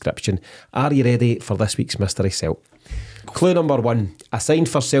month subscription. Are you ready for this week's Mystery Celt? Clue number 1. I signed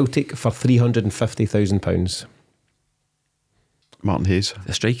for Celtic for £350,000. Martin Hayes.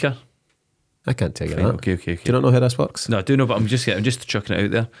 The striker. I can't tell you Fine, that. Okay. Do you not know how this works? No, I do know, but I'm just chucking it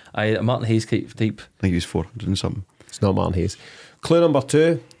out there. A Martin Hayes type. I think he was 400 and something. It's not Martin Hayes. Clue number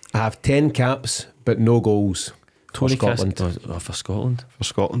 2. I have 10 caps but no goals. Tony for Scotland. For Scotland. For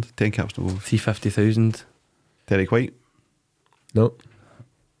Scotland, 10 caps, no goals. 350,000. Derek White. No.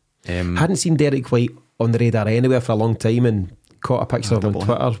 Hadn't seen Derek White on the radar anywhere for a long time, and caught a picture of him on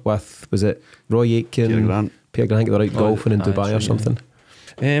Twitter with, was it Roy Aitken, Peter Grant. Peter Grant, they were out golfing in Dubai or something.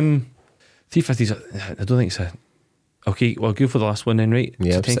 350's I don't think it's a... Okay, well, go for the last one then, right?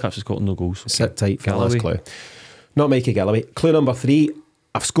 Yeah, so 10 caps has got no goals. Okay. Sit tight for Galloway. the last clue. Not Mikey Galloway. Clue number 3.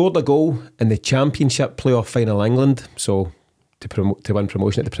 I've scored a goal in the Championship playoff final in England, so to win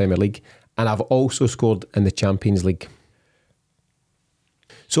promotion at the Premier League, and I've also scored in the Champions League.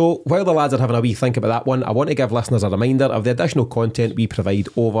 So while the lads are having a wee think about that one, I want to give listeners a reminder of the additional content we provide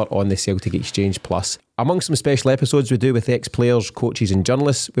over on the Celtic Exchange Plus. Among some special episodes we do with ex-players, coaches and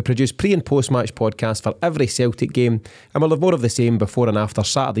journalists, we produce pre- and post-match podcasts for every Celtic game, and we'll have more of the same before and after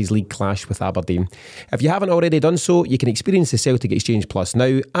Saturday's league clash with Aberdeen. If you haven't already done so, you can experience the Celtic Exchange Plus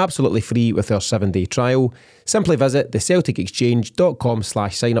now, absolutely free with our 7-day trial. Simply visit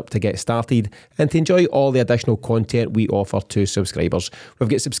thecelticexchange.com/sign-up to get started and to enjoy all the additional content we offer to subscribers. We've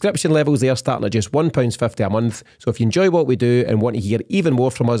got subscription levels there starting at just £1.50 a month, so if you enjoy what we do and want to hear even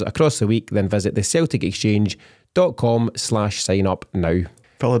more from us across the week, then visit thecelticexchange.com/sign-up now.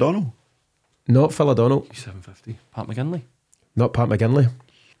 Phil O'Donnell. Not Phil O'Donnell. 750. Pat McGinley. Not Pat McGinley.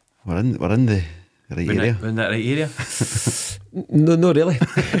 We're in the right area. We're in that right area. No, really.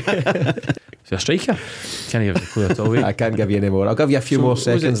 So a striker. Can't give us a clue at all. I can't give you any more. I'll give you a few more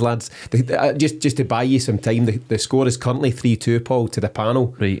seconds, lads. Just to buy you some time, the score is currently 3-2, Paul, to the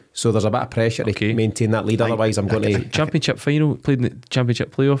panel. Right. So there's a bit of pressure to maintain that lead. Otherwise, I'm going to... Championship final, played in the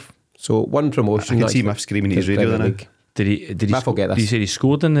Championship playoff. So one promotion. I can see Miff screaming at his radio now. Did he Miff will get this. Did you say he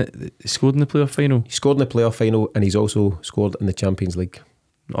scored in the playoff final? He scored in the playoff final, and he's also scored in the Champions League.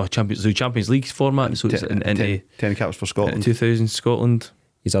 Oh, Champions League format. So it's in 10 caps for Scotland. 2000 Scotland.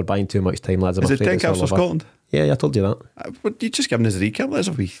 He's buying too much time, lads. Is it 10 caps for Scotland? Yeah, I told you that. But you just giving us a recap. Let's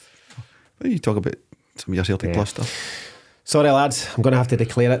you talk about some of your Celtic Plus stuff. Sorry, lads, I'm going to have to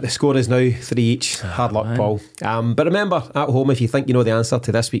declare it. The score is now 3 each. Hard luck, Paul. But remember, at home, if you think you know the answer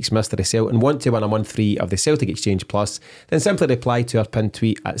to this week's Mystery Celt and want to win a month free of the Celtic Exchange Plus, then simply reply to our pinned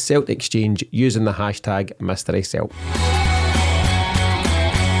tweet at Celtic Exchange using the hashtag Mystery Celt.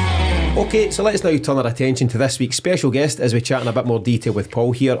 Okay, so let's now turn our attention to this week's special guest as we chat in a bit more detail with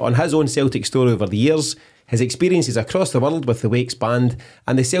Paul here on his own Celtic story over the years, his experiences across the world with the Wakes band,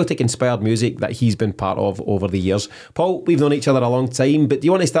 and the Celtic-inspired music that he's been part of over the years. Paul, we've known each other a long time, but do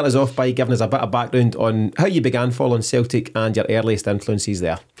you want to start us off by giving us a bit of background on how you began following Celtic and your earliest influences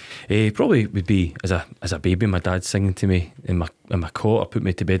there? Probably would be as a baby, my dad singing to me in my cot, or put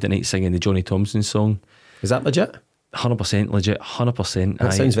me to bed at night singing the Johnny Thompson song. Is that legit? 100% legit, 100%.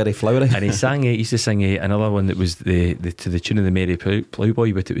 That sounds very flowery. And he used to sing another one that was the to the tune of the Mary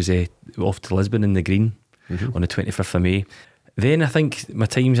Ploughboy, but it was off to Lisbon in the Green on the 25th of May. Then I think my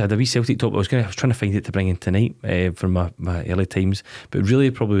times, I had a wee Celtic talk. I was trying to find it to bring in tonight from my early times, but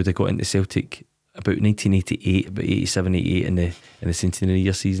really probably would have got into Celtic about 1988, about 87, 88 in the centenary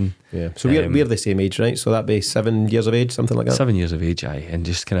year season. Yeah. So we're the same age, right? So that'd be 7 years of age, something like that. 7 years of age, aye, and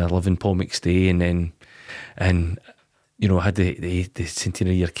just kind of living Paul McStay, and you know, I had the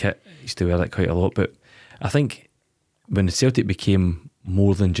centenary year kit. I used to wear that quite a lot. But I think when Celtic became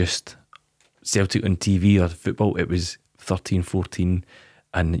more than just Celtic on TV or football, it was 13, 14,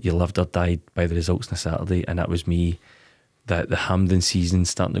 and you lived or died by the results on a Saturday. And that was me. The Hampden season,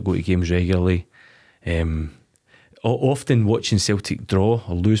 starting to go to games regularly. Often watching Celtic draw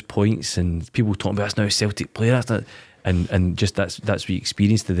or lose points, and people talking about that's now a Celtic player. and just that's what you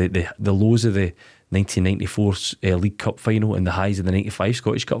experienced, the lows of the 1994 League Cup final and the highs of the 95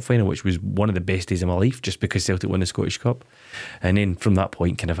 Scottish Cup final, which was one of the best days of my life, just because Celtic won the Scottish Cup. And then from that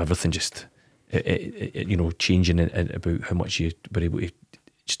point, kind of everything just changing about how much you were able to,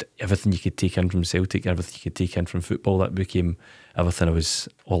 just everything you could take in from Celtic, everything you could take in from football, that became everything I was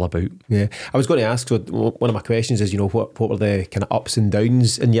all about. Yeah, I was going to ask, so one of my questions is, what were the kind of ups and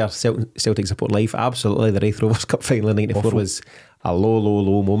downs in your Celtic support life? Absolutely, the Wraith Rovers Cup final in 94 Awful. Was a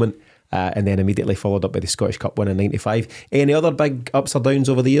low moment, and then immediately followed up by the Scottish Cup win in 95. Any other big ups or downs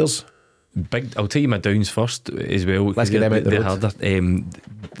over the years? I'll tell you my downs first as well. Let's get them out the road. Harder.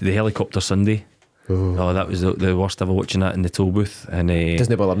 The helicopter Sunday. Oh, that was the worst ever, watching that in the toll booth. And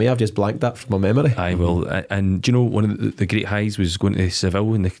doesn't bother me, I've just blanked that from my memory. I will. And do you know, one of the great highs was going to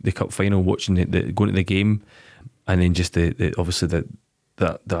Seville in the cup final, watching going to the game, and then just the obviously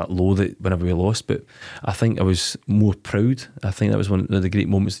that low that whenever we lost. But I think I was more proud. I think that was one of the great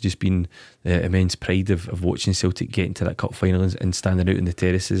moments, just being the immense pride of watching Celtic get into that cup final and standing out in the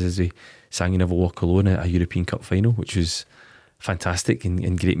terraces as we sang "You Never Walk Alone" at a European Cup final, which was fantastic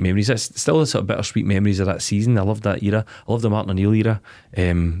and great memories. That's still a sort of bittersweet memories of that season. I loved that era. I loved the Martin O'Neill era,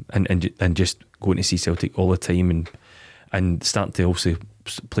 and just going to see Celtic all the time and starting to also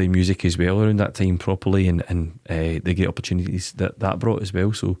play music as well around that time properly, and the great opportunities that brought as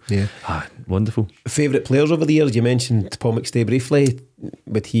well. So yeah, wonderful. Favourite players over the years? You mentioned Paul McStay briefly.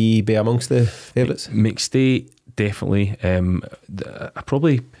 Would he be amongst the favourites? McStay, definitely. I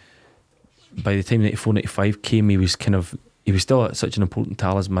probably, by the time 94-95 came, he was still such an important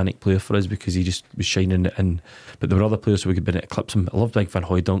talismanic player for us, because he just was shining in. But there were other players who could have been eclipse him. I loved Big Van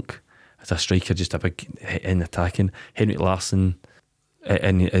Hooijdonk as a striker, just a big hit in attacking. Henrik Larsson,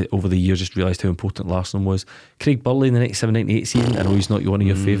 and over the years just realised how important Larsson was. Craig Burley in the 97-98 season, I know he's not one of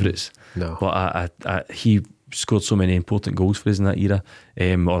your favourites, no, but he scored so many important goals for us in that era,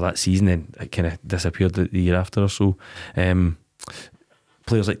 or that season, and it kind of disappeared the year after or so.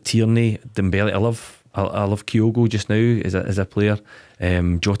 Players like Tierney, Dembele, I love Kyogo just now as a player.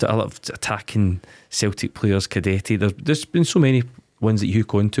 Jota, I love attacking Celtic players. Cadetti, there's been so many ones that you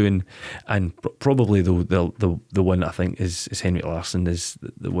hook onto, and probably the one I think is Henrik Larsson is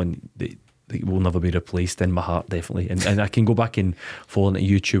the one that will never be replaced in my heart, definitely. And I can go back and fall into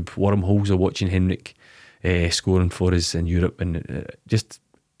YouTube wormholes of watching Henrik scoring for us in Europe, and just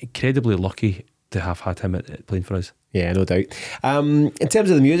incredibly lucky to have had him playing for us. Yeah, no doubt. In terms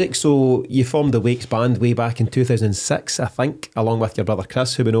of the music, so you formed the Wakes band way back in 2006, I think, along with your brother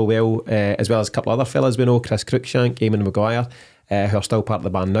Chris, who we know well, as well as a couple of other fellas we know, Chris Cruikshank, Eamon Maguire, who are still part of the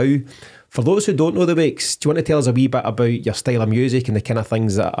band now. For those who don't know the Wakes, do you want to tell us a wee bit about your style of music and the kind of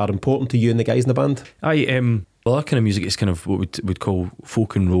things that are important to you and the guys in the band? Well, that kind of music is kind of what we'd call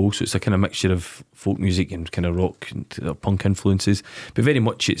folk and roll, so it's a kind of mixture of folk music and kind of rock and punk influences, but very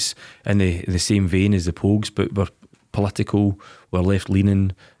much it's in the same vein as the Pogues, but we're political, we're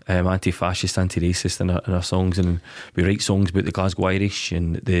left-leaning, anti-fascist, anti-racist in our songs, and we write songs about the Glasgow Irish,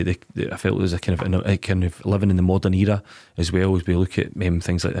 and I felt it was a kind of living in the modern era as well, as we look at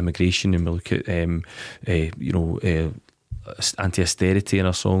things like immigration, and we look at anti-austerity in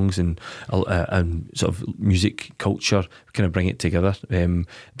our songs, and sort of music culture, kind of bring it together.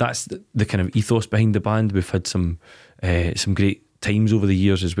 That's the kind of ethos behind the band. We've had some great times over the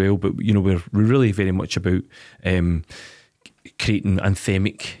years as well, but we're really very much about creating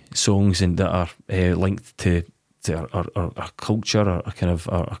anthemic songs and that are linked to our culture, our kind of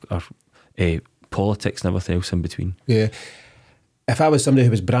our politics and everything else in between. Yeah. If I was somebody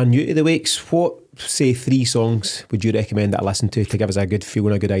who was brand new to the Wakes, what, say, 3 songs would you recommend that I listen to give us a good feel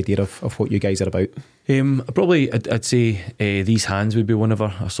and a good idea of what you guys are about? I'd say These Hands would be one of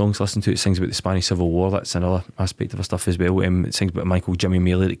our songs to listen to. It sings about the Spanish Civil War. That's another aspect of our stuff as well. It sings about Michael Jimmy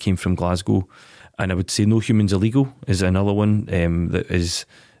Maley that came from Glasgow. And I would say No Humans Illegal is another one that is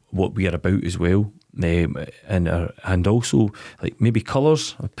what we are about as well. And also like maybe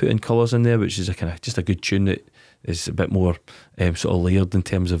Colours. I put in Colours in there, which is a kind of just a good tune that is a bit more sort of layered in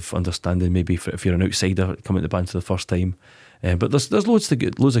terms of understanding, maybe if you're an outsider coming to the band for the first time. But there's loads of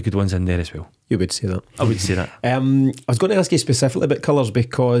good ones in there as well. You would say that. I would say that. I was going to ask you specifically about Colours,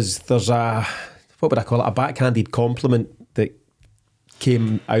 because there's what would I call it, a backhanded compliment that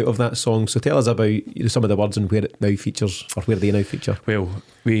came out of that song. So tell us about some of the words and where it now features, or where they now feature. Well,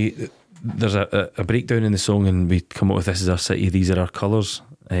 there's a breakdown in the song, and we come up with "This is our city, these are our colours,"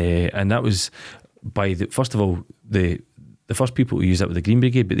 and that was by first of all the first people who used that were the Green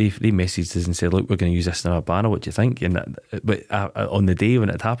Brigade, but they messaged us and said, "Look, we're going to use this in our banner. What do you think?" And but on the day when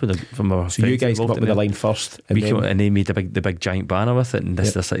it happened, from our so you guys came up with the line first, and they made the big giant banner with it, and "This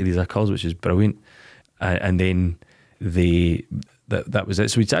is our city, these are colours," which is brilliant. And then that was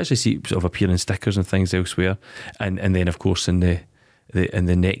it. So we'd actually see it sort of appear in stickers and things elsewhere, and then of course in the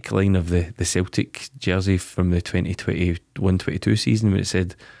neckline of the Celtic jersey from the 2021-22 season, when it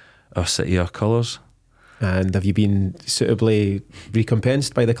said "Our City, Our Colours." And have you been suitably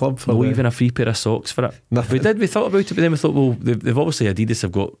recompensed by the club for no, even a free pair of socks for it? Nothing. We thought about it, but then we thought, well, they've obviously, Adidas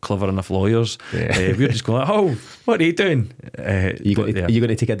have got clever enough lawyers. Yeah. We're just going, oh, what are you doing? Are you going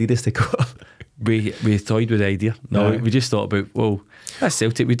to take Adidas to court? We toyed with the idea. No, we just thought about, well, that's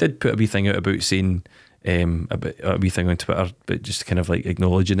Celtic. We did put a wee thing out about saying a wee thing on Twitter, but just kind of like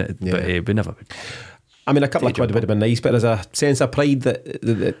acknowledging it. Yeah. But we never. I mean, a couple of quid would have been nice, but there's a sense of pride that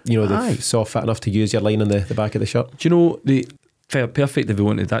they saw fit enough to use your line on the back of the shirt. Do you know, the perfect if we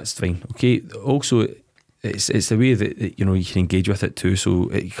wanted, that's fine. Okay. Also, it's the way that you can engage with it too. So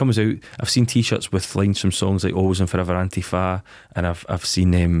it comes out. I've seen T-shirts with lines from songs like "Always and Forever," Antifa, and I've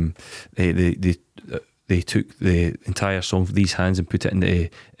seen they took the entire song for These Hands and put it into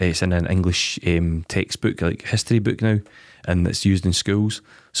it's in an English textbook, like history book now, and it's used in schools.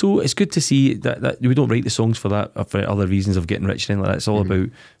 So it's good to see that we don't write the songs for that or for other reasons of getting rich and like that. It's all about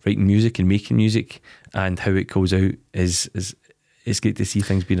writing music and making music, and how it goes out is it's great to see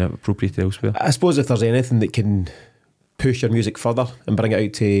things being appropriated elsewhere. I suppose if there's anything that can push your music further and bring it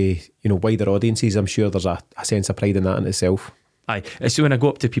out to wider audiences, I'm sure there's a sense of pride in that in itself. Aye, so when I go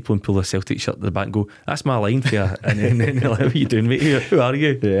up to people and pull a Celtic shirt at the back and go, "That's my line for you," and then they're like, "What are you doing, mate? Who are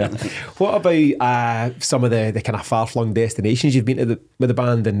you?" Yeah. What about some of the kind of far-flung destinations you've been to with the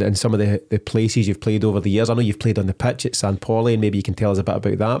band, and some of the places you've played over the years? I know you've played on the pitch at San Pauli, and maybe you can tell us a bit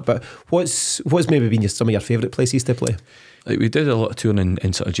about that, but what's maybe been some of your favourite places to play? Like, we did a lot of touring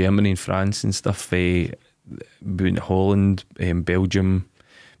in sort of Germany and France and stuff. Been to Holland, Belgium,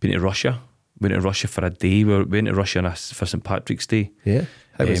 been to Russia. Went to Russia for a day. We went to Russia for St Patrick's Day. Yeah,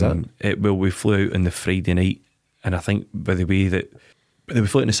 how was that? Well, we flew out on the Friday night, and I think by the way that we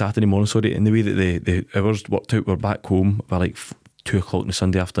flew out on the Saturday morning, sorry, and the way that the hours worked out, we're back home by like 2 o'clock on the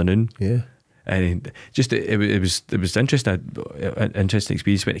Sunday afternoon. Yeah, and just it was interesting, an interesting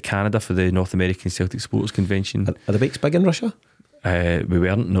experience. Went to Canada for the North American Celtic Sports Convention. Are the bikes big in Russia? We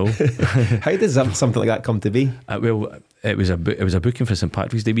weren't, no. How does something like that come to be? Well, it was a booking for St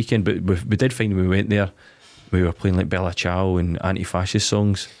Patrick's Day weekend, but we did find when we went there, we were playing like Bella Ciao and anti-fascist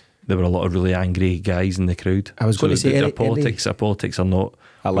songs. There were a lot of really angry guys in the crowd. I was going to say, our politics are not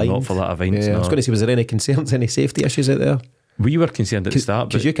for that event. Yeah, no. I was going to say, was there any concerns, any safety issues out there? We were concerned at the start,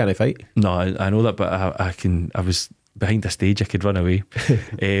 because you can't fight. No, I know that, but I was behind the stage. I could run away.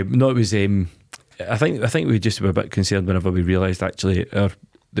 No, it was. I think we just were a bit concerned whenever we realised actually we're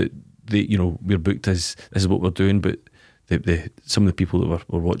booked as this is what we're doing, but some of the people that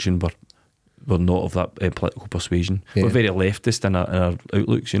were watching were not of that political persuasion. Yeah. We're very leftist in our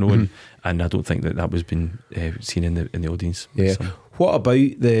outlooks, and I don't think that was been seen in the audience. Yeah. So. What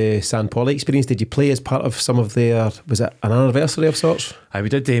about the San Pauli experience? Did you play as part of some of their, was it an anniversary of sorts? We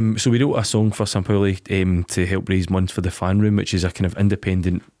did. So we wrote a song for San Pauli to help raise funds for the fan room, which is a kind of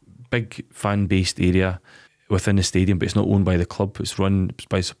independent, big fan-based area within the stadium, but it's not owned by the club. It's run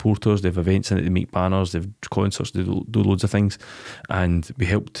by supporters. They have events in it. They make banners. They have concerts. They do loads of things, and we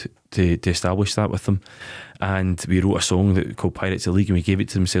helped to establish that with them. And we wrote a song called Pirates of the League, and we gave it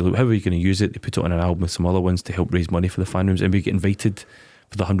to them. Said, "Look, how are you going to use it?" They put it on an album with some other ones to help raise money for the fan rooms, and we get invited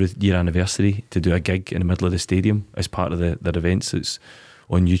for the 100th-year anniversary to do a gig in the middle of the stadium as part of their events. It's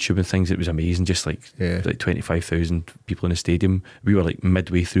on YouTube and things. It was amazing, just like 25,000 people in the stadium. We were like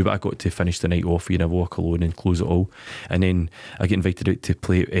midway through, but I got to finish the night off, walk alone and close it all. And then I get invited out to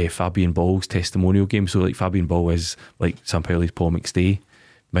play Fabian Ball's testimonial game. So like Fabian Ball is like St Pauli's Paul McStay,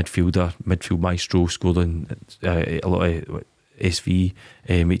 midfield maestro, scored in a lot of SV,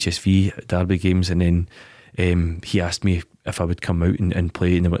 HSV derby games. And then he asked me if I would come out and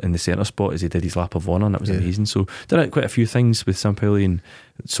play in the centre spot as he did his lap of honour, and that was amazing. So done quite a few things with St Pauli, and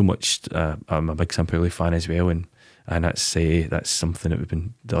so much. I'm a big St Pauli fan as well, and that's something that we've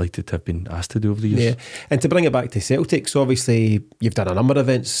been delighted to have been asked to do over the years. Yeah, and to bring it back to Celtic, so obviously you've done a number of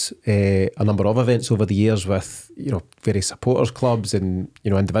events over the years with various supporters clubs and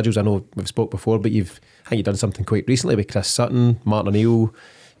individuals. I know we've spoke before, but I think you've done something quite recently with Chris Sutton, Martin O'Neill,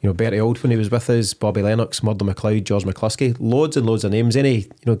 Bertie Auld when he was with us, Bobby Lennox, Murdo McLeod, George McCluskey, loads and loads of names. Any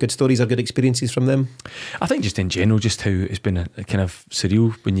good stories or good experiences from them? I think just in general, just how it's been a kind of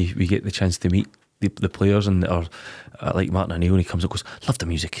surreal when we get the chance to meet the players, and or like Martin O'Neill, and he comes up and goes, "Love the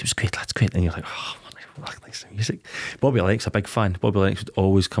music, it was great, lads, great." And you're like, "Oh, I like the music." Bobby Lennox, a big fan. Bobby Lennox would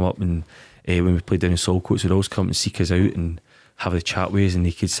always come up, and when we played down in Saltcoats, would always come and seek us out and have a chat with us, and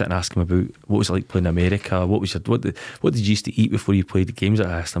they could sit and ask him about what was it like playing in America, what did you used to eat before you played the games.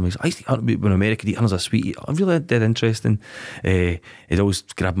 I asked him, I used to eat in America, eat as a sweetie. I'm really dead interesting. He'd always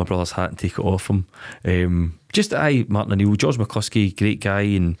grab my brother's hat and take it off him. Martin O'Neill, George McCluskey, great guy,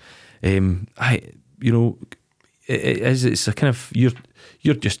 and it's a kind of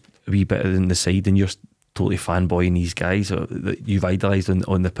you're just a wee bit in the side, and you're totally fanboying these guys that you've idolised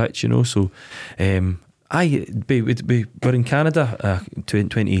on the pitch, So we were in Canada in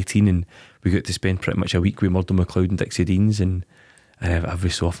 2018, and we got to spend pretty much a week with Murdo McLeod and Dixie Deans, and every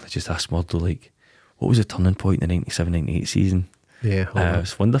so often I just asked Murdo, like, what was the turning point in the 97-98 season? Yeah,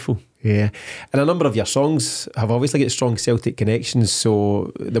 it's wonderful. Yeah, and a number of your songs have obviously got strong Celtic connections.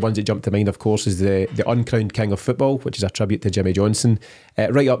 So the ones that jump to mind, of course, is the Uncrowned King of Football, which is a tribute to Jimmy Johnson,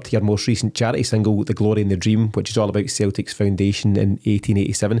 right up to your most recent charity single, The Glory and the Dream, which is all about Celtic's foundation in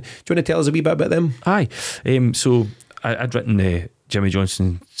 1887. Do you want to tell us a wee bit about them? Aye, so I'd written Jimmy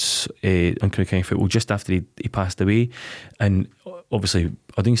Johnson's Uncrowned King of Football just after he passed away, and obviously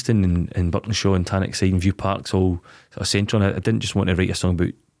Uddingston and Burtonshaw and Tannockside and View Park's all sort of central. And I didn't just want to write a song about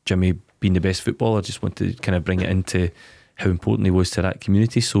Jimmy being the best footballer, I just wanted to kind of bring it into how important he was to that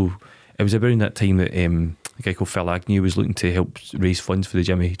community. So it was around that time that a guy called Phil Agnew was looking to help raise funds for the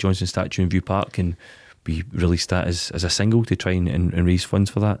Jimmy Johnson statue in View Park, and we released that as a single to try and raise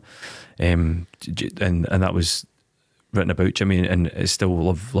funds for that. And that was written about Jimmy, and I still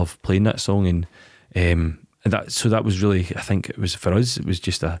love playing that song. And that was really, I think it was for us, it was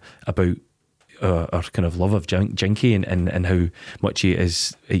just about our kind of love of Jinky and how much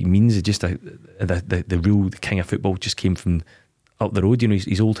it means. It just the real king of football just came from up the road.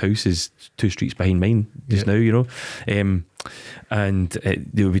 His old house is 2 streets behind mine just now. We did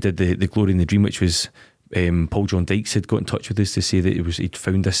the Glory and the Dream, which was Paul John Dykes had got in touch with us to say that he'd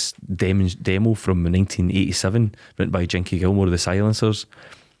found this demo from 1987 written by Jinky Gilmore of the Silencers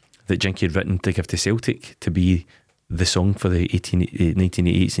that Jinky had written to give to Celtic to be the song for the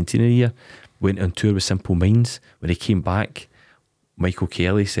 1988 centenary year. Went on tour with Simple Minds. When he came back, Michael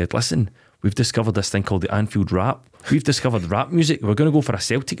Kelly said, listen, we've discovered this thing called the Anfield Rap. We've discovered rap music. We're going to go for a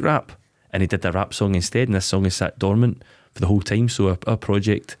Celtic rap. And he did a rap song instead, and this song has sat dormant for the whole time. So our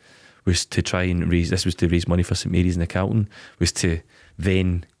project was to try and raise money for St Mary's in the Carlton, was to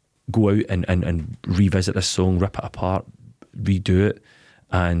then go out and revisit this song, rip it apart, redo it.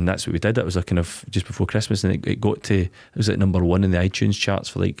 And that's what we did. It was a kind of just before Christmas, and it was at number 1 in the iTunes charts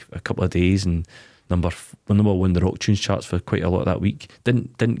for like a couple of days, and number 1 the Rock Tunes charts for quite a lot of that week.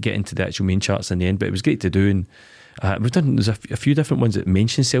 Didn't get into the actual main charts in the end, but it was great to do. And there's a few different ones that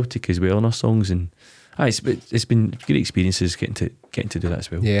mention Celtic as well in our songs, and it's been great experiences getting to do that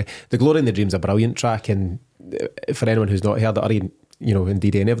as well. Yeah, The Glory and the Dream's a brilliant track, and for anyone who's not heard it, or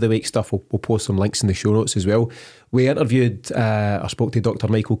indeed any of the week stuff, we'll post some links in the show notes as well. We interviewed or spoke to Dr.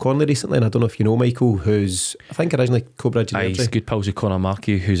 Michael Conley recently, and I don't know if you know Michael, who's I think originally Cobridge and he's good pals with Conor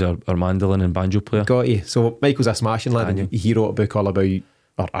Markey, who's our mandolin and banjo player. Got you. So Michael's a smashing lad, and he wrote a book all about,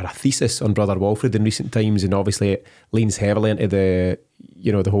 or a thesis on Brother Walfrid in recent times, and obviously it leans heavily into the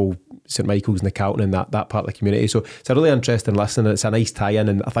whole St Michael's and the Carlton and that part of the community. So it's a really interesting listen. It's a nice tie-in,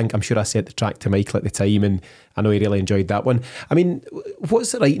 and I'm sure I sent the track to Michael at the time, and I know he really enjoyed that one. I mean,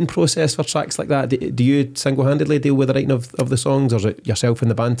 what's the writing process for tracks like that? Do you single-handedly deal with the writing of the songs, or is it yourself and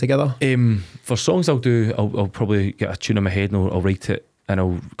the band together? For songs I'll probably get a tune in my head, and I'll write it, and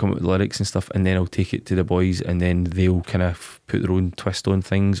I'll come up with lyrics and stuff, and then I'll take it to the boys, and then they'll kind of put their own twist on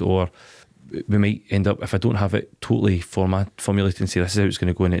things. Or we might end up, if I don't have it totally formulated and say this is how it's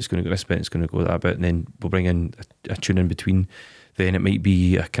going to go, and it's going to go this bit, it's going to go that bit, and then we'll bring in a tune in between, then it might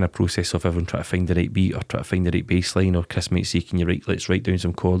be a kind of process of everyone trying to find the right beat or trying to find the right bass line, or Chris might say, let's write down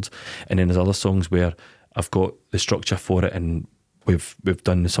some chords. And then there's other songs where I've got the structure for it, and we've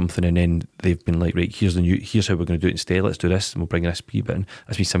done something, and then they've been like, right, here's how we're going to do it instead, let's do this, and we'll bring this wee bit in.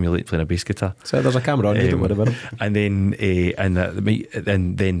 That's me simulating playing a bass guitar. So there's a camera on you, don't worry about it. And then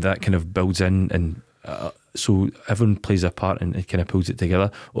then that kind of builds in, and so everyone plays a part and it kind of pulls it together.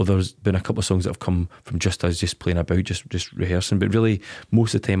 Or there's been a couple of songs that have come from just us just playing about, just rehearsing, but really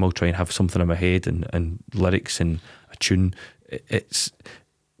most of the time I'll try and have something in my head and lyrics and a tune.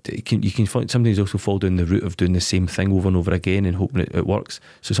 You can sometimes also fall down the route of doing the same thing over and over again and hoping it works.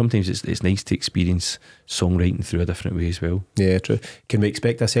 So sometimes it's nice to experience songwriting through a different way as well. Yeah, true. Can we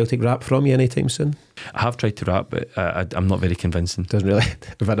expect a Celtic rap from you anytime soon? I have tried to rap, but I'm not very convincing. Doesn't really,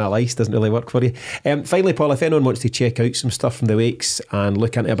 Vanilla Ice doesn't really work for you. Finally, Paul, if anyone wants to check out some stuff from the Wakes and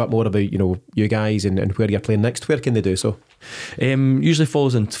look into a bit more about you guys and where you're playing next, where can they do so? Usually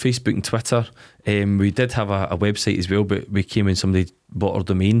follows on Facebook and Twitter. We did have a website as well, but we came in, somebody bought our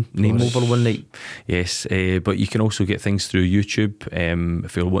domain name over one night. Yes, but you can also get things through YouTube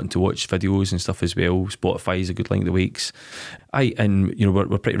if you're wanting to watch videos and stuff as well. Spotify is a good link the weeks. And you know,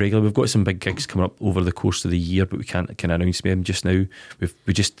 we're pretty regular. We've got some big gigs coming up over the course of the year, but we can't kind of announce them just now.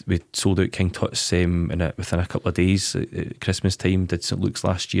 We sold out King Tut's within a couple of days at Christmas time. Did St Luke's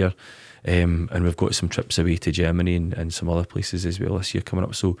last year. And we've got some trips away to Germany and some other places as well this year coming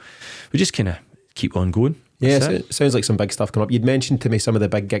up. So we just kind of keep on going. Yeah, so it sounds like some big stuff coming up. You'd mentioned to me some of the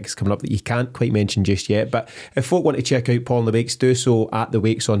big gigs coming up that you can't quite mention just yet, but if folk want to check out Paul and the Wakes, do so at the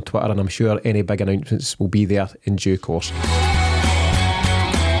Wakes on Twitter, and I'm sure any big announcements will be there in due course.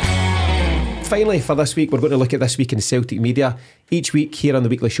 Finally, for this week, we're going to look at this week in Celtic media. Each week here on the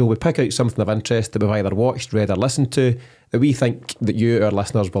weekly show, we pick out something of interest that we've either watched, read or listened to that we think that you, our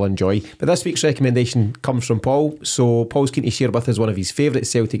listeners, will enjoy. But this week's recommendation comes from Paul, so Paul's keen to share with us one of his favourite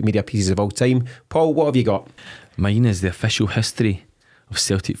Celtic media pieces of all time. Paul, what have you got? Mine is the official history of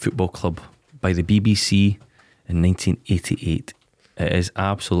Celtic Football Club by the BBC in 1988. It is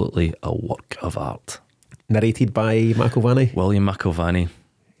absolutely a work of art. Narrated by McIlvanney? William McIlvanney.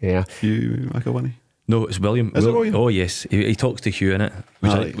 Yeah. Hugh McIlvanney? No, it's William. Is it William? Oh, yes. He talks to Hugh in it.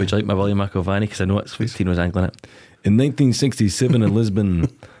 Would you like my William McIlvanney? Because I know it's what Tino's angling it. In 1967 in Lisbon,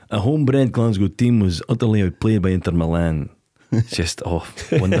 a homebred Glasgow team was utterly outplayed by Inter Milan. It's just,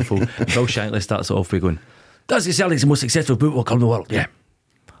 wonderful. Bill Shankly starts it off by going, "That's the Celtic's most successful football club in the world." Yeah.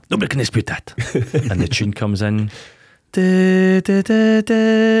 Nobody can dispute that. And the tune comes in.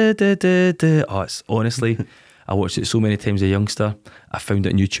 It's honestly, I watched it so many times as a youngster. I found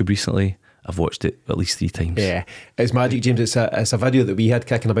it on YouTube recently. I've watched it at least 3 times. Yeah, it's magic, James. It's a video that we had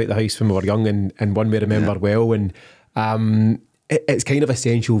kicking about the house when we were young, and one we remember well. And it's kind of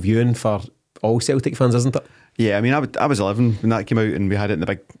essential viewing for all Celtic fans, isn't it? Yeah, I mean, I was 11 when that came out, and we had it in the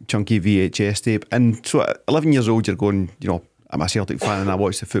big chunky VHS tape. And so at 11 years old, you're going, you know, I'm a Celtic fan, and I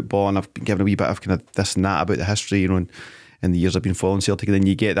watch the football, and I've been given a wee bit of kind of this and that about the history, you know, and the years I've been following Celtic, and then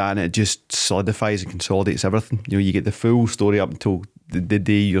you get that and it just solidifies and consolidates everything. You know, you get the full story up until the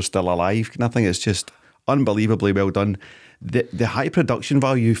day you're still alive, kind of thing. It's just unbelievably well done. The high production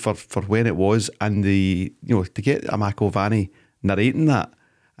value for when it was, and the, you know, to get a McIlvanney narrating that,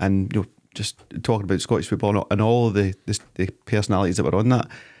 and, you know, just talking about Scottish football and all of the personalities that were on that.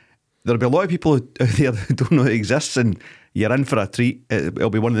 There'll be a lot of people out there who don't know it exists, and you're in for a treat.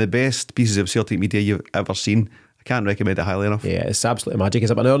 It'll be one of the best pieces of Celtic media you've ever seen. I can't recommend it highly enough. Yeah, it's absolutely magic.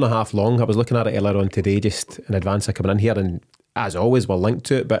 It's about an hour and a half long. I was looking at it earlier on today, just in advance of coming in here, and as always, we'll link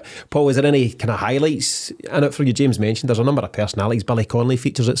to it. But Paul, is there any kind of highlights in it for you? James mentioned there's a number of personalities. Billy Connolly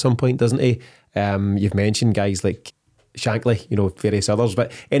features at some point, doesn't he? You've mentioned guys like Shankly, you know, various others,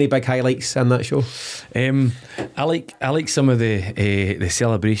 but any big highlights in that show? I like some of the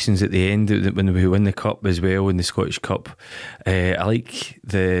celebrations at the end when we win the cup as well, in the Scottish Cup. I like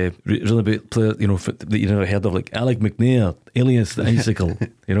the really big player, you know, that you never heard of, like Alec McNair, alias the Icicle,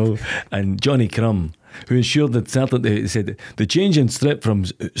 you know, and Johnny Crum, who ensured that Saturday, said the change in strip from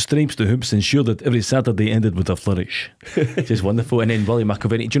stripes to hoops ensured that every Saturday ended with a flourish. Just wonderful. And then Willie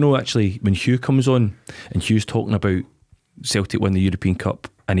McIlvanney. Do you know, actually, when Hugh comes on and Hugh's talking about Celtic win the European Cup,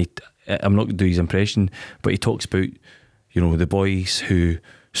 and I'm not going to do his impression, but he talks about, you know, the boys who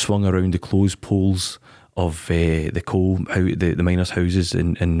swung around the clothes poles of the miners' houses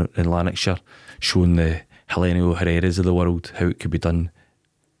in Lanarkshire, showing the Helenio Herreras of the world how it could be done,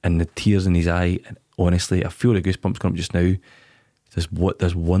 and the tears in his eye. And honestly, I feel the goosebumps coming up just now.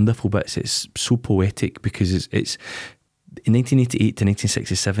 There's wonderful bits. It's so poetic because it's in 1988 to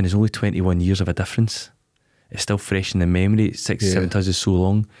 1967 is only 21 years of a difference. It's still fresh in the memory. 67 to us is so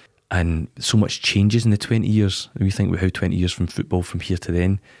long, and so much changes in the 20 years. We think about how 20 years from football from here to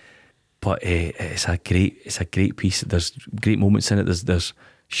then, but it's a great piece. There's great moments in it. There's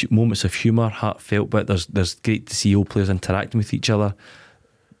moments of humour, heartfelt, but there's great to see old players interacting with each other.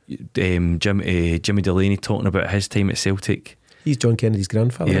 Jimmy Delaney talking about his time at Celtic. He's John Kennedy's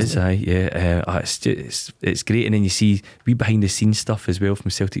grandfather. Yes, it's great. And then you see we behind the scenes stuff as well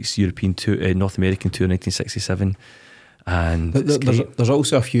from Celtic's European tour, North American tour, 1967. And there's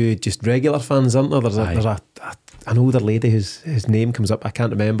also a few just regular fans, aren't there? There's an older lady whose name comes up, I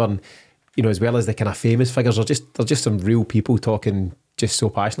can't remember. And, you know, as well as the kind of famous figures, there's just some real people talking just so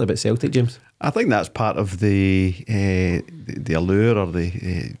passionately about Celtic, James. I think that's part of the allure or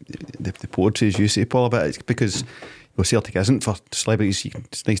the poetry, as you say, Paul, about it. It's because, well, Celtic isn't for celebrities.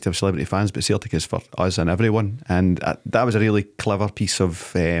 It's nice to have celebrity fans, but Celtic is for us and everyone. And that was a really clever piece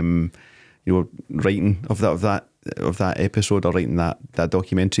of writing of that that episode or writing that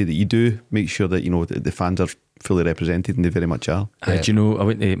documentary, that you do make sure that, you know, the fans are fully represented, and they very much are. Do you know, I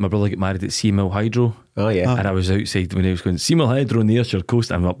went to, my brother got married at Sea Mill Hydro. Oh yeah. And I was outside when he was going, Sea Mill Hydro on the Ayrshire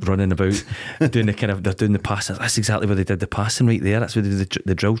coast. I'm up running about doing the kind of, they're doing the passing. That's exactly where they did the passing right there. That's where they did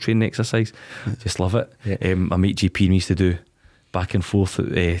the drill training exercise. Just love it. Yeah. My mate GP and me used to do back and forth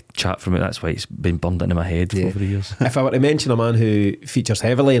chat from it. That's why it's been burned into my head over the years. If I were to mention a man who features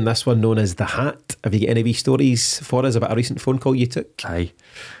heavily in this one, known as The Hat, have you got any wee stories for us about a recent phone call you took? Aye.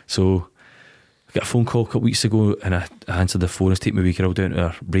 So I got a phone call a couple of weeks ago, and I answered the phone. I was taking my wee girl down to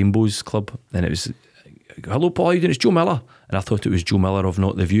our Rainbows club, and it was, hello Paul, how you doing? It's Joe Miller. And I thought it was Joe Miller of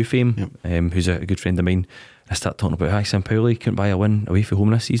Not The View fame, who's a good friend of mine. I started talking about, hi, St Pauli couldn't buy a win away from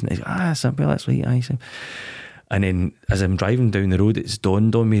home this season. He's like, St Pauli, that's right, aye, St. And then as I'm driving down the road, it's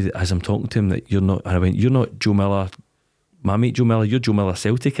dawned on me that as I'm talking to him that you're not, and I went, you're not Joe Miller, my mate Joe Miller, you're Joe Miller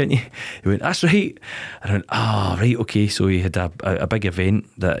Celtic, aren't you? He went, that's right. And I went, right, okay. So he had a big event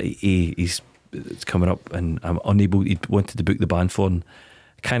that it's coming up, and I'm unable, he wanted to book the band for, and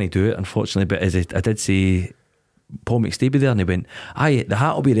I can't do it, unfortunately. But as I did say, Paul McStay be there, and he went, aye, the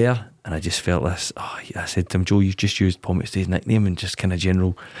hat will be there. And I just felt this, I said to him, Joe, you've just used Paul McStay's nickname, and just kind of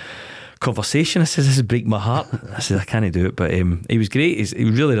general conversation. I said, this is break my heart. I said, I can't do it. But he was great. He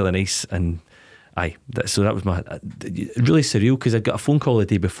was really, really nice. And so that was my really surreal, because I got a phone call the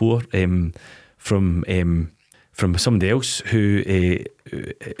day before from somebody else who's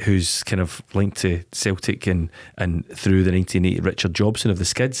kind of linked to Celtic and through the 1980 Richard Jobson of the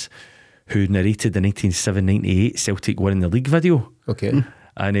Skids, who narrated the 1997-98 Celtic winning the league video. Okay.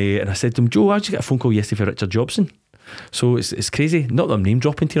 And I said to him, Joe, I just got a phone call yesterday for Richard Jobson. So it's crazy. Not that I'm name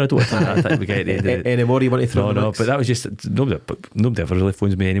dropping to you. I think we get it. Any more you want to throw? No, but that was just nobody ever really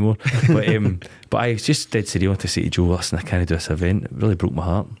phones me anymore. But I just dead surreal to say to Joe, listen, I can't do this event. It really broke my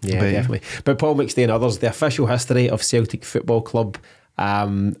heart. Yeah, definitely. But Paul McStay and others, the official history of Celtic Football Club,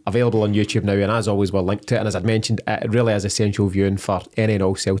 available on YouTube now, and as always we'll link to it. And as I'd mentioned, it really is essential viewing for any and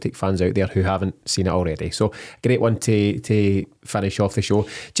all Celtic fans out there who haven't seen it already. So great one to finish off the show.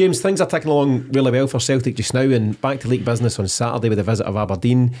 James, things are ticking along really well for Celtic just now, and back to league business on Saturday with a visit of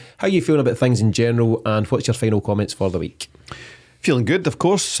Aberdeen. How are you feeling about things in general, and what's your final comments for the week? Feeling good, of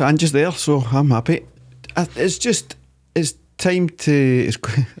course. Angie's there, so I'm happy. It's time to, I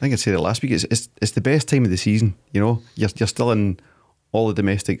think I said it last week, it's the best time of the season. You know, you're still in all the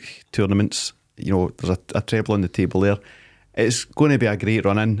domestic tournaments. You know, there's a treble on the table there. It's going to be a great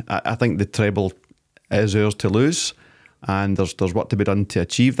run in. I think the treble is ours to lose, and there's work to be done to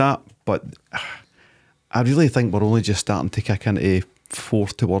achieve that. But I really think we're only just starting to kick into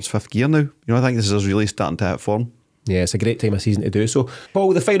fourth towards fifth gear now. You know, I think this is really starting to hit form. Yeah, it's a great time of season to do so.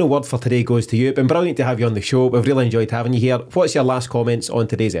 Paul, the final word for today goes to you. It's been brilliant to have you on the show. We've really enjoyed having you here. What's your last comments on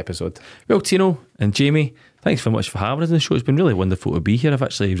today's episode? Well, Tino and Jamie, thanks very much for having us on the show. It's been really wonderful to be here. I've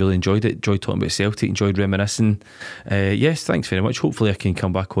actually really enjoyed it. Enjoyed talking about Celtic, enjoyed reminiscing. Yes, thanks very much. Hopefully I can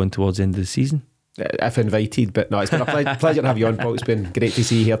come back on towards the end of the season. If invited, but no, it's been a pleasure to have you on, Paul. It's been great to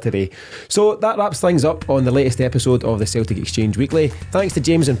see you here today. So that wraps things up on the latest episode of the Celtic Exchange Weekly. Thanks to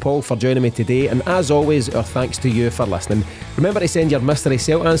James and Paul for joining me today, and as always, our thanks to you for listening. Remember to send your mystery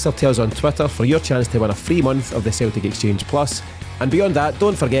Celt answer to us on Twitter for your chance to win a free month of the Celtic Exchange Plus. And beyond that,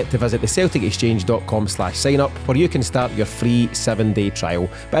 don't forget to visit thecelticexchange.com/sign-up, where you can start your free 7-day trial.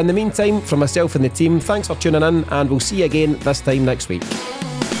 But in the meantime, from myself and the team, thanks for tuning in, and we'll see you again this time next week.